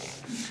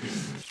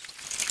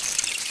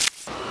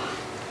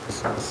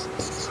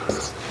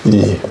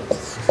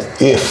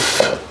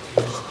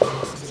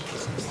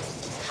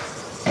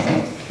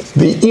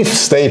 The if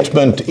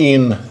statement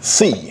in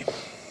C.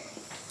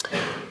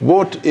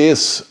 What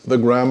is the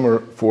grammar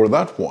for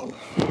that one?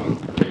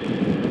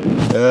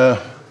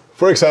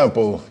 For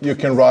example, you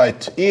can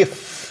write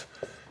if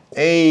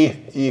A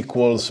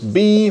equals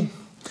B,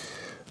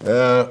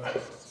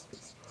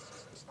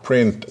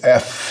 print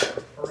F.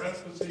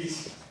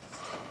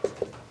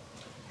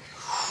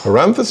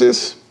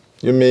 Parentheses?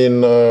 You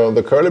mean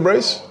the curly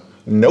brace?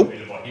 Nope.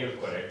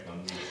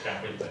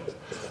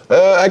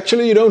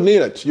 Actually, you don't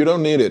need it. You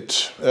don't need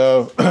it.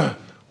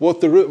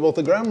 What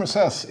the grammar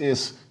says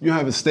is you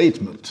have a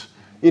statement.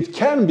 It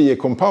can be a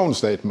compound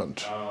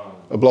statement,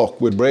 a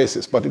block with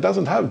braces, but it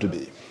doesn't have to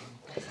be.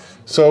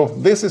 So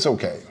this is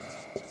okay.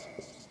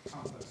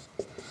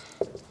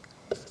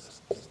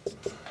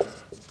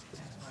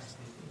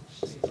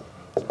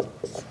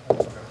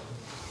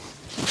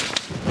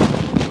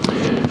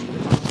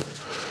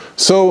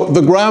 So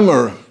the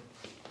grammar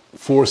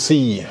for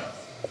C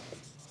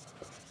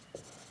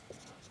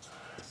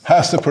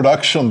has a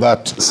production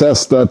that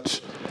says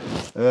that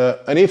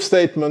an if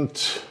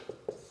statement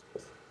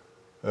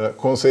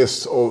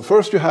consists of,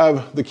 first you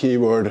have the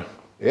keyword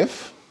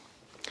if,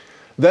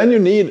 then you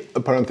need a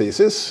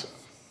parenthesis,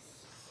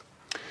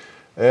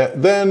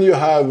 then you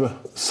have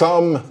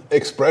some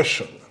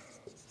expression.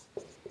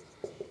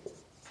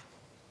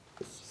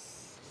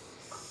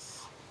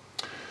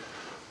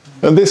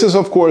 And this is,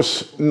 of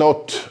course,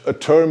 not a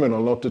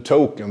terminal, not a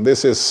token.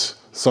 This is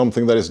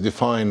something that is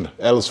defined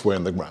elsewhere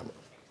in the grammar.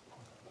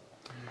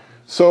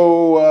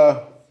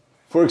 So,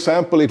 for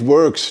example, it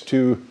works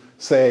to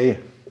say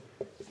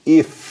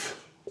if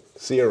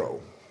 0.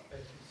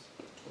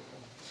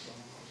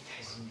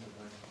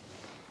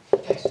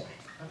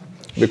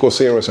 Because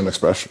 0 is an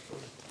expression.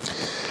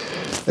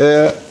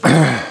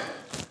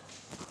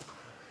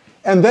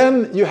 And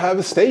then you have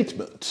a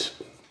statement.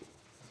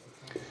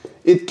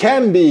 It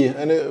can be,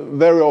 and it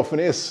very often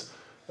is,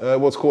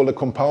 what's called a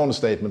compound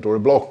statement or a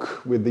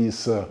block with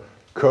these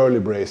curly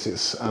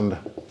braces and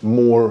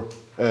more,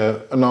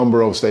 a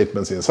number of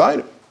statements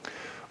inside.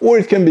 Or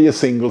it can be a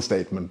single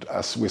statement,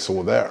 as we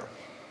saw there.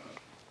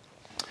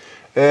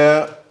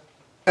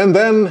 And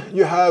then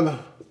you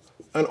have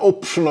an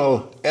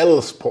optional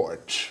else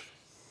part.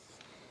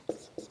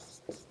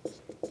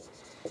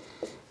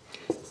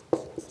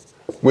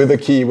 With the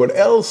keyword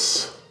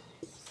else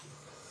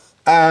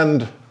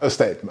and a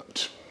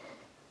statement.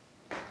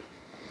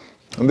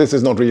 And this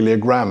is not really a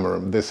grammar,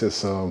 this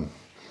is a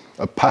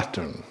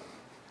pattern,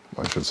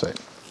 I should say.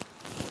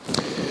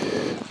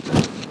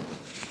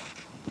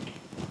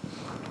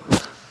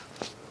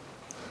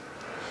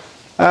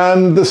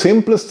 And the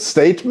simplest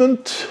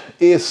statement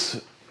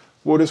is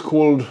what is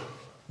called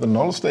the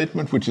null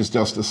statement, which is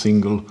just a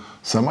single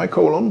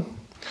semicolon.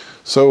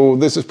 So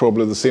this is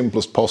probably the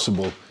simplest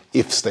possible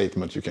if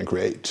statement you can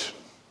create,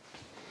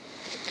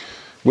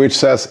 which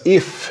says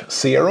if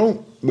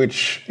 0,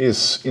 which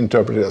is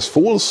interpreted as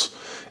false.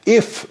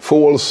 If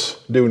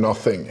false, do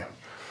nothing.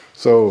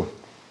 So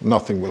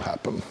nothing will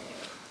happen.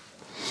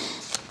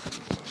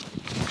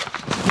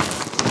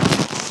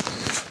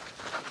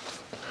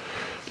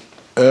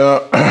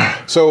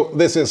 So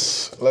this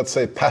is, let's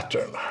say,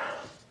 pattern.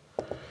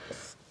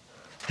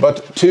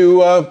 But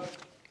to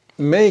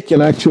make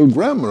an actual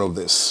grammar of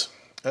this,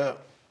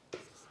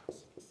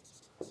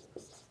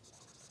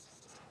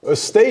 a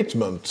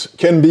statement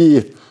can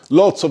be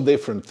lots of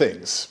different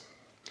things.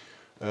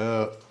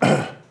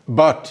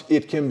 But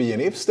it can be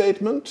an if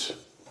statement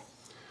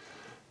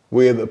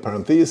with a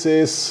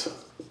parenthesis,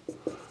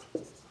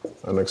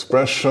 an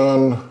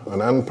expression,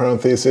 an end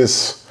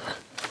parenthesis,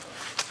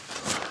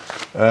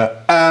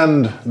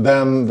 and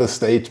then the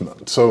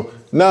statement. So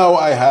now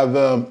I have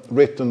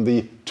written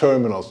the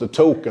terminals, the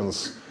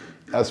tokens,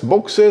 as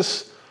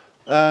boxes,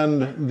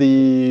 and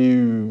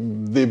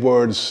the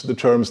words, the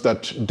terms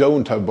that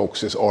don't have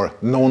boxes are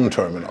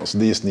non-terminals.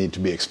 These need to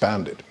be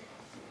expanded.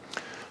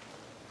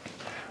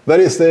 That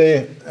is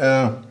the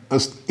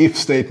if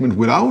statement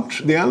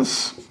without the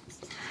else.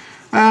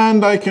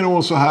 And I can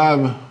also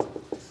have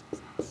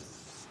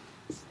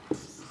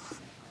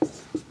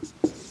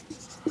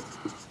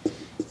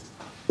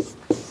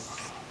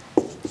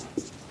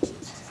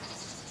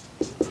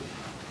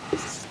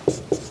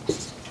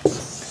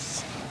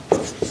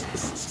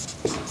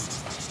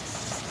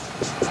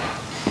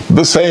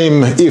the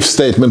same if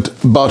statement,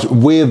 but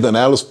with an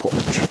else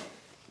part.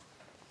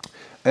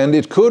 And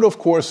it could, of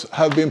course,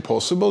 have been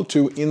possible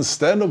to,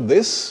 instead of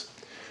this,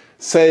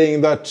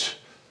 saying that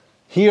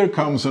here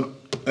comes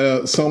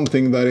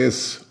something that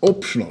is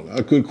optional.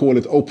 I could call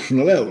it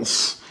optional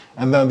else.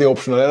 And then the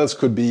optional else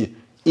could be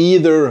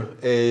either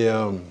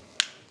a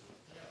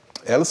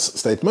else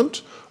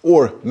statement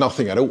or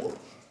nothing at all.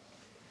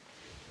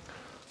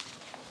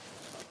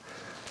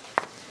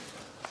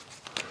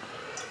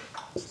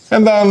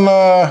 And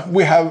then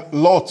we have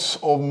lots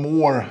of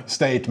more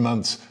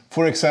statements.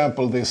 For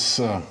example,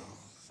 this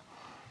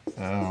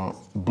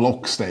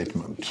block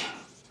statement,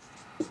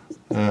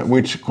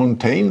 which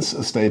contains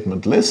a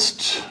statement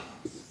list.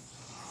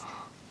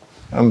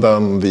 And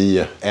then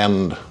the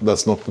end,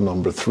 that's not the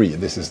number 3,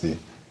 this is the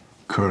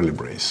curly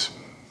brace.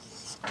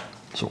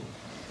 So.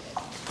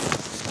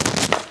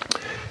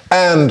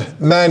 And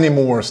many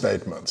more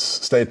statements.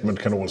 Statement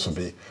can also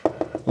be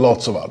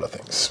lots of other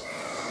things.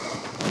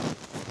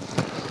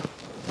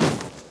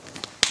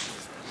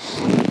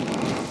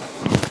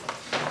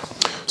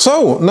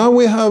 So now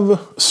we have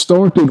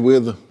started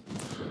with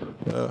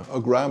a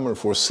grammar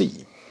for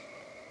C.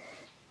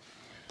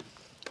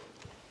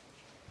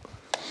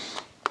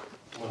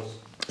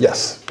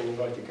 Yes? Can you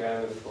write a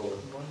grammar for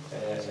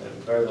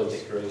verbal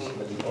declaration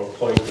or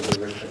point of the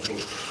word? I think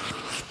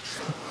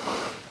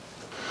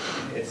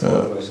it's one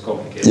of the most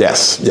complicated.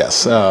 Yes,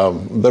 yes.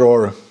 There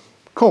are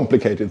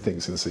complicated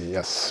things in C,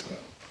 yes.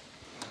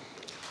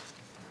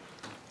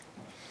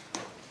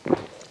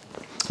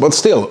 But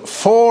still,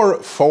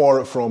 far,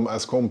 far from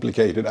as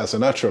complicated as a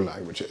natural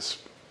language is.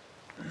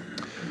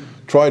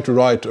 Try to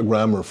write a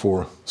grammar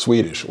for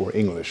Swedish or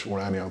English or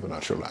any other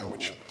natural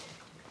language.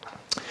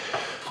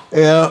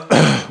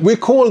 We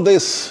call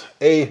this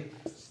a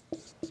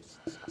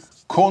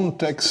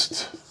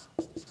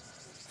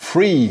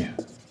context-free.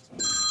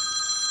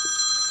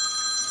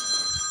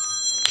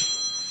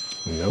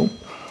 No.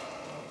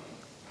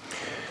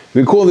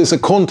 We call this a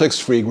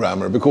context-free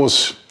grammar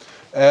because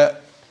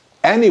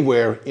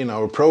anywhere in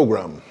our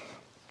program,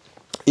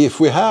 if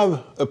we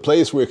have a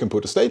place where we can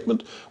put a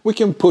statement, we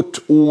can put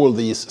all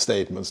these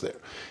statements there.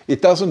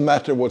 It doesn't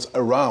matter what's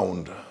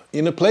around.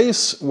 In a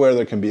place where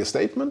there can be a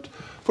statement,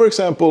 for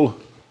example,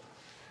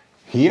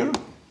 here,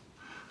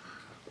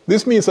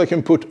 this means I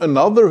can put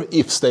another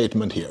if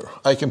statement here.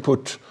 I can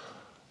put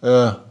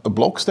a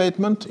block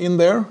statement in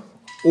there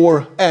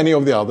or any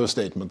of the other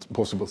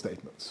possible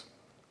statements.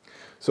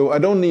 So I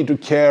don't need to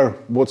care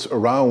what's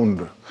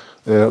around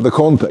the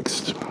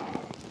context.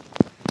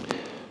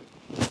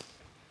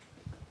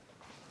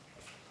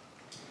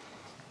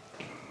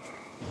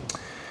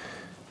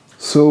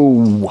 So,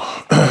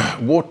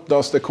 what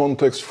does the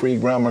context-free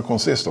grammar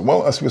consist of?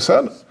 Well, as we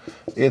said,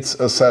 it's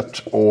a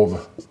set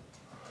of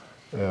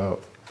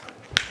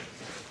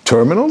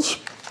terminals.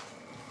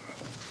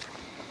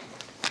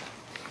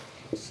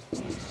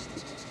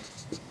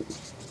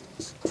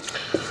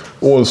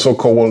 Also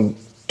called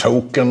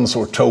tokens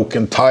or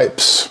token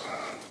types.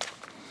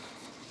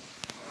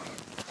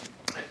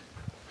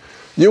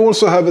 You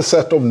also have a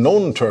set of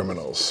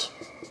non-terminals.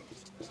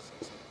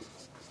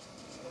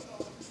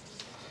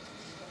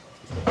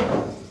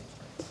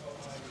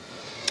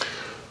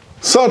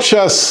 Such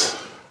as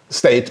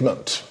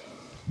statement,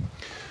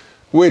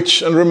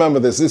 which, and remember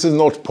this is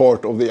not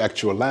part of the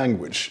actual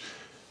language.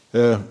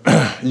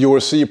 Your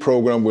C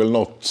program will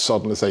not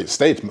suddenly say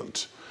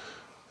statement.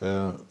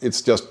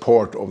 It's just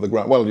part of the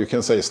grammar. Well, you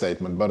can say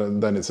statement, but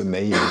then it's a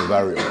name of the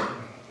variable.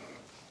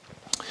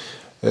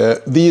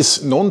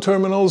 These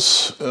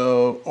non-terminals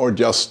are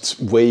just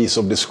ways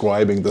of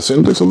describing the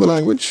syntax of the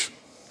language.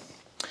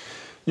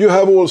 You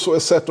have also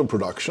a set of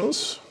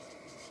productions.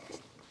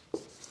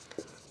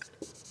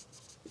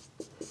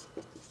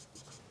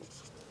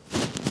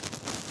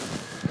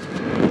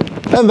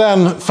 And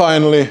then,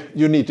 finally,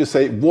 you need to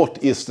say,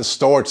 what is the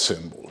start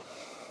symbol?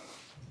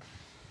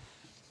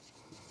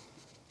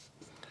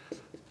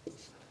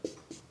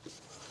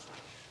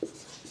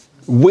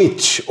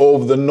 Which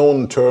of the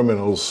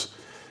non-terminals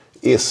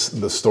is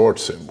the start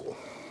symbol?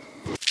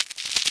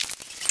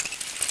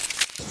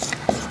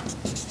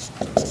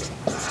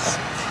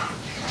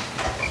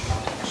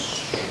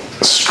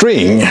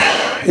 String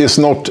is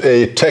not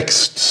a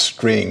text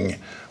string.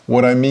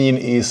 What I mean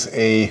is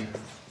a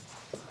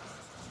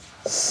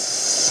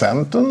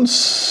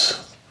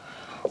sentence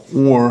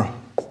or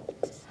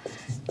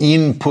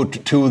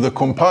input to the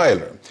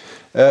compiler.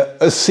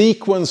 A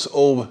sequence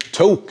of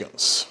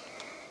tokens.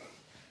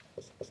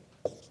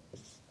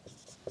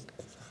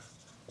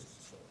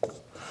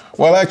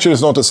 Well, actually,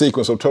 it's not a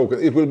sequence of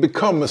tokens. It will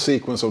become a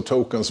sequence of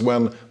tokens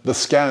when the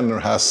scanner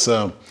has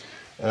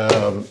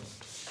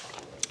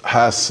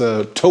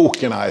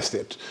tokenized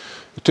it.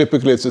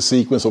 Typically, it's a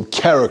sequence of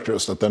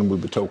characters that then will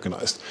be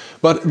tokenized.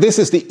 But this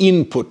is the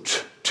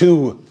input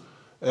to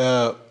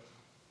the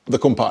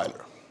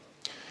compiler.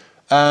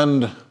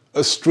 And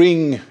a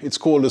string, it's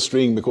called a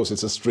string because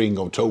it's a string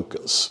of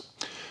tokens.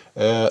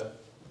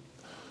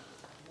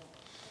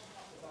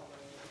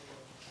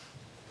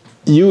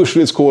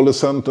 Usually it's called a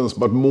sentence,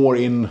 but more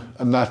in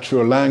a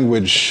natural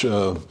language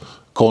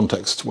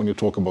context when you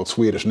talk about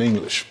Swedish and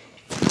English.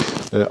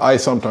 I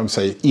sometimes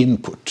say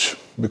input,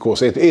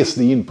 because it is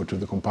the input to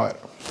the compiler.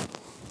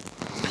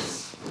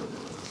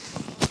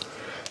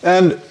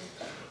 And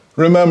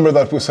remember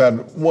that we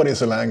said, what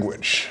is a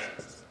language?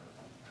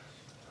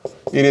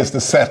 It is the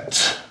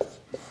set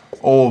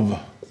of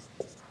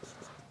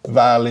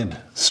valid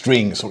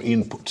strings or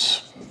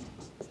inputs.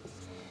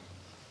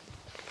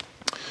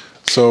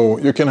 So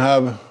you can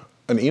have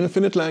an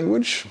infinite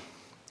language,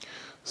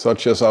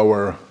 such as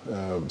our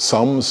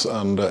sums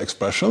and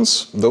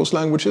expressions, those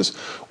languages,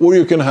 or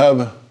you can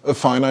have a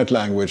finite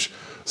language,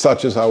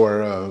 such as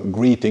our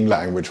greeting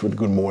language with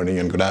good morning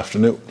and good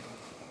afternoon.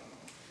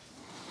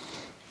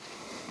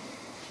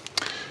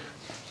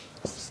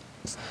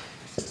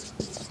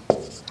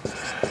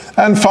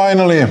 And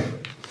finally,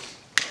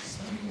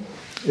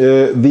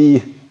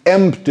 the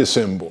empty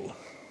symbol.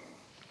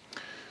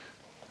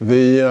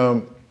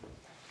 The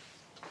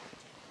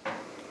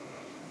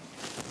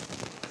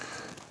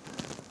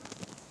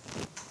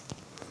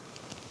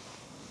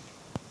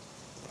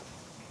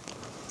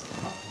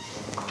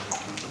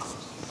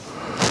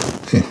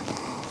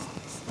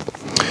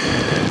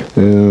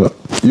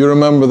you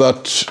remember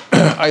that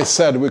I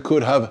said we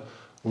could have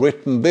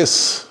written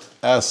this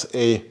as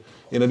in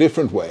a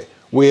different way,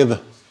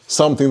 with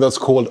something that's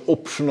called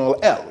optional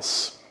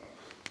else.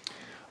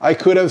 I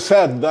could have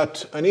said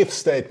that an if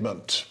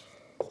statement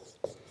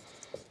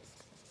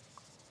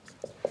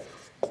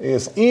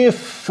is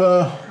if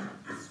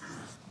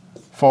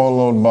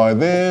followed by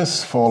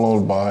this,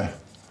 followed by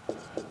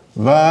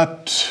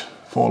that,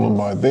 followed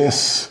by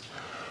this,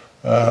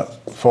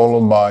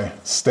 followed by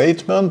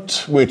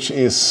statement, which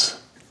is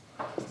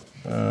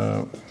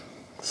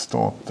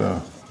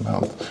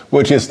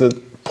which is the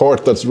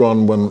part that's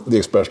run when the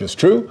expression is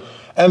true.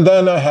 And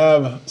then I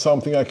have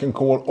something I can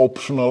call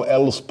optional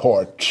else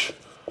part.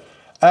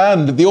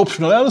 And the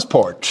optional else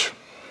part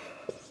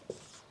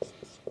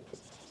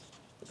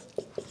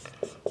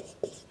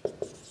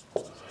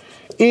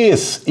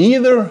is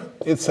either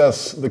it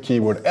says the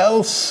keyword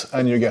else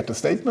and you get a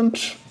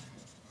statement,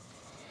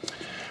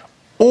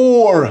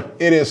 or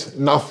it is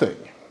nothing.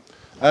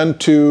 And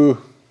to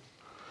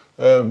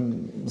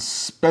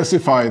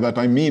specify that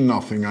I mean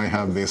nothing, I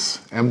have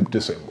this empty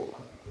symbol.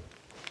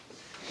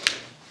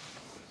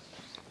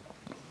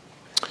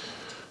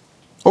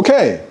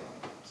 Okay,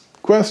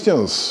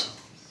 questions?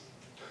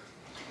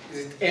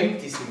 Is it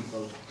empty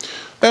symbol?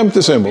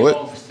 Empty symbol.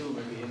 Belongs to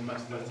maybe in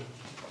mathematics.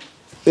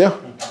 Yeah.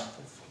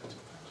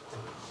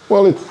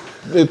 Well,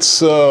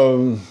 it's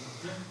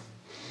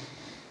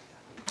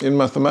in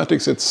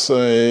mathematics. It's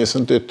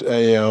isn't it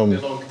a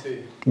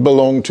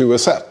belong to a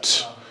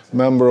set,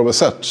 member of a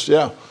set?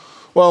 Yeah.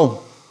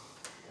 Well.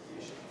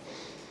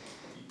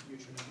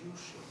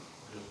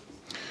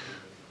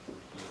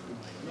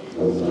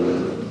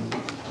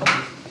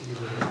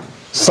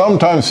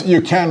 Sometimes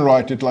you can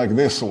write it like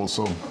this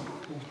also,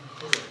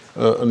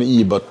 an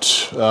E, but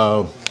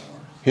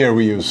here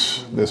we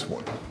use this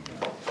one.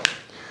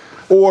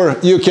 Or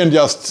you can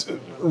just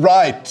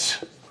write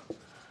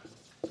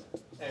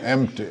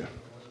empty.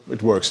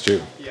 It works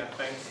too. Yeah,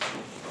 thanks.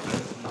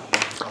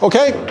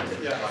 Okay?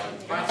 Yeah.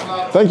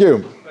 Thank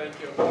you.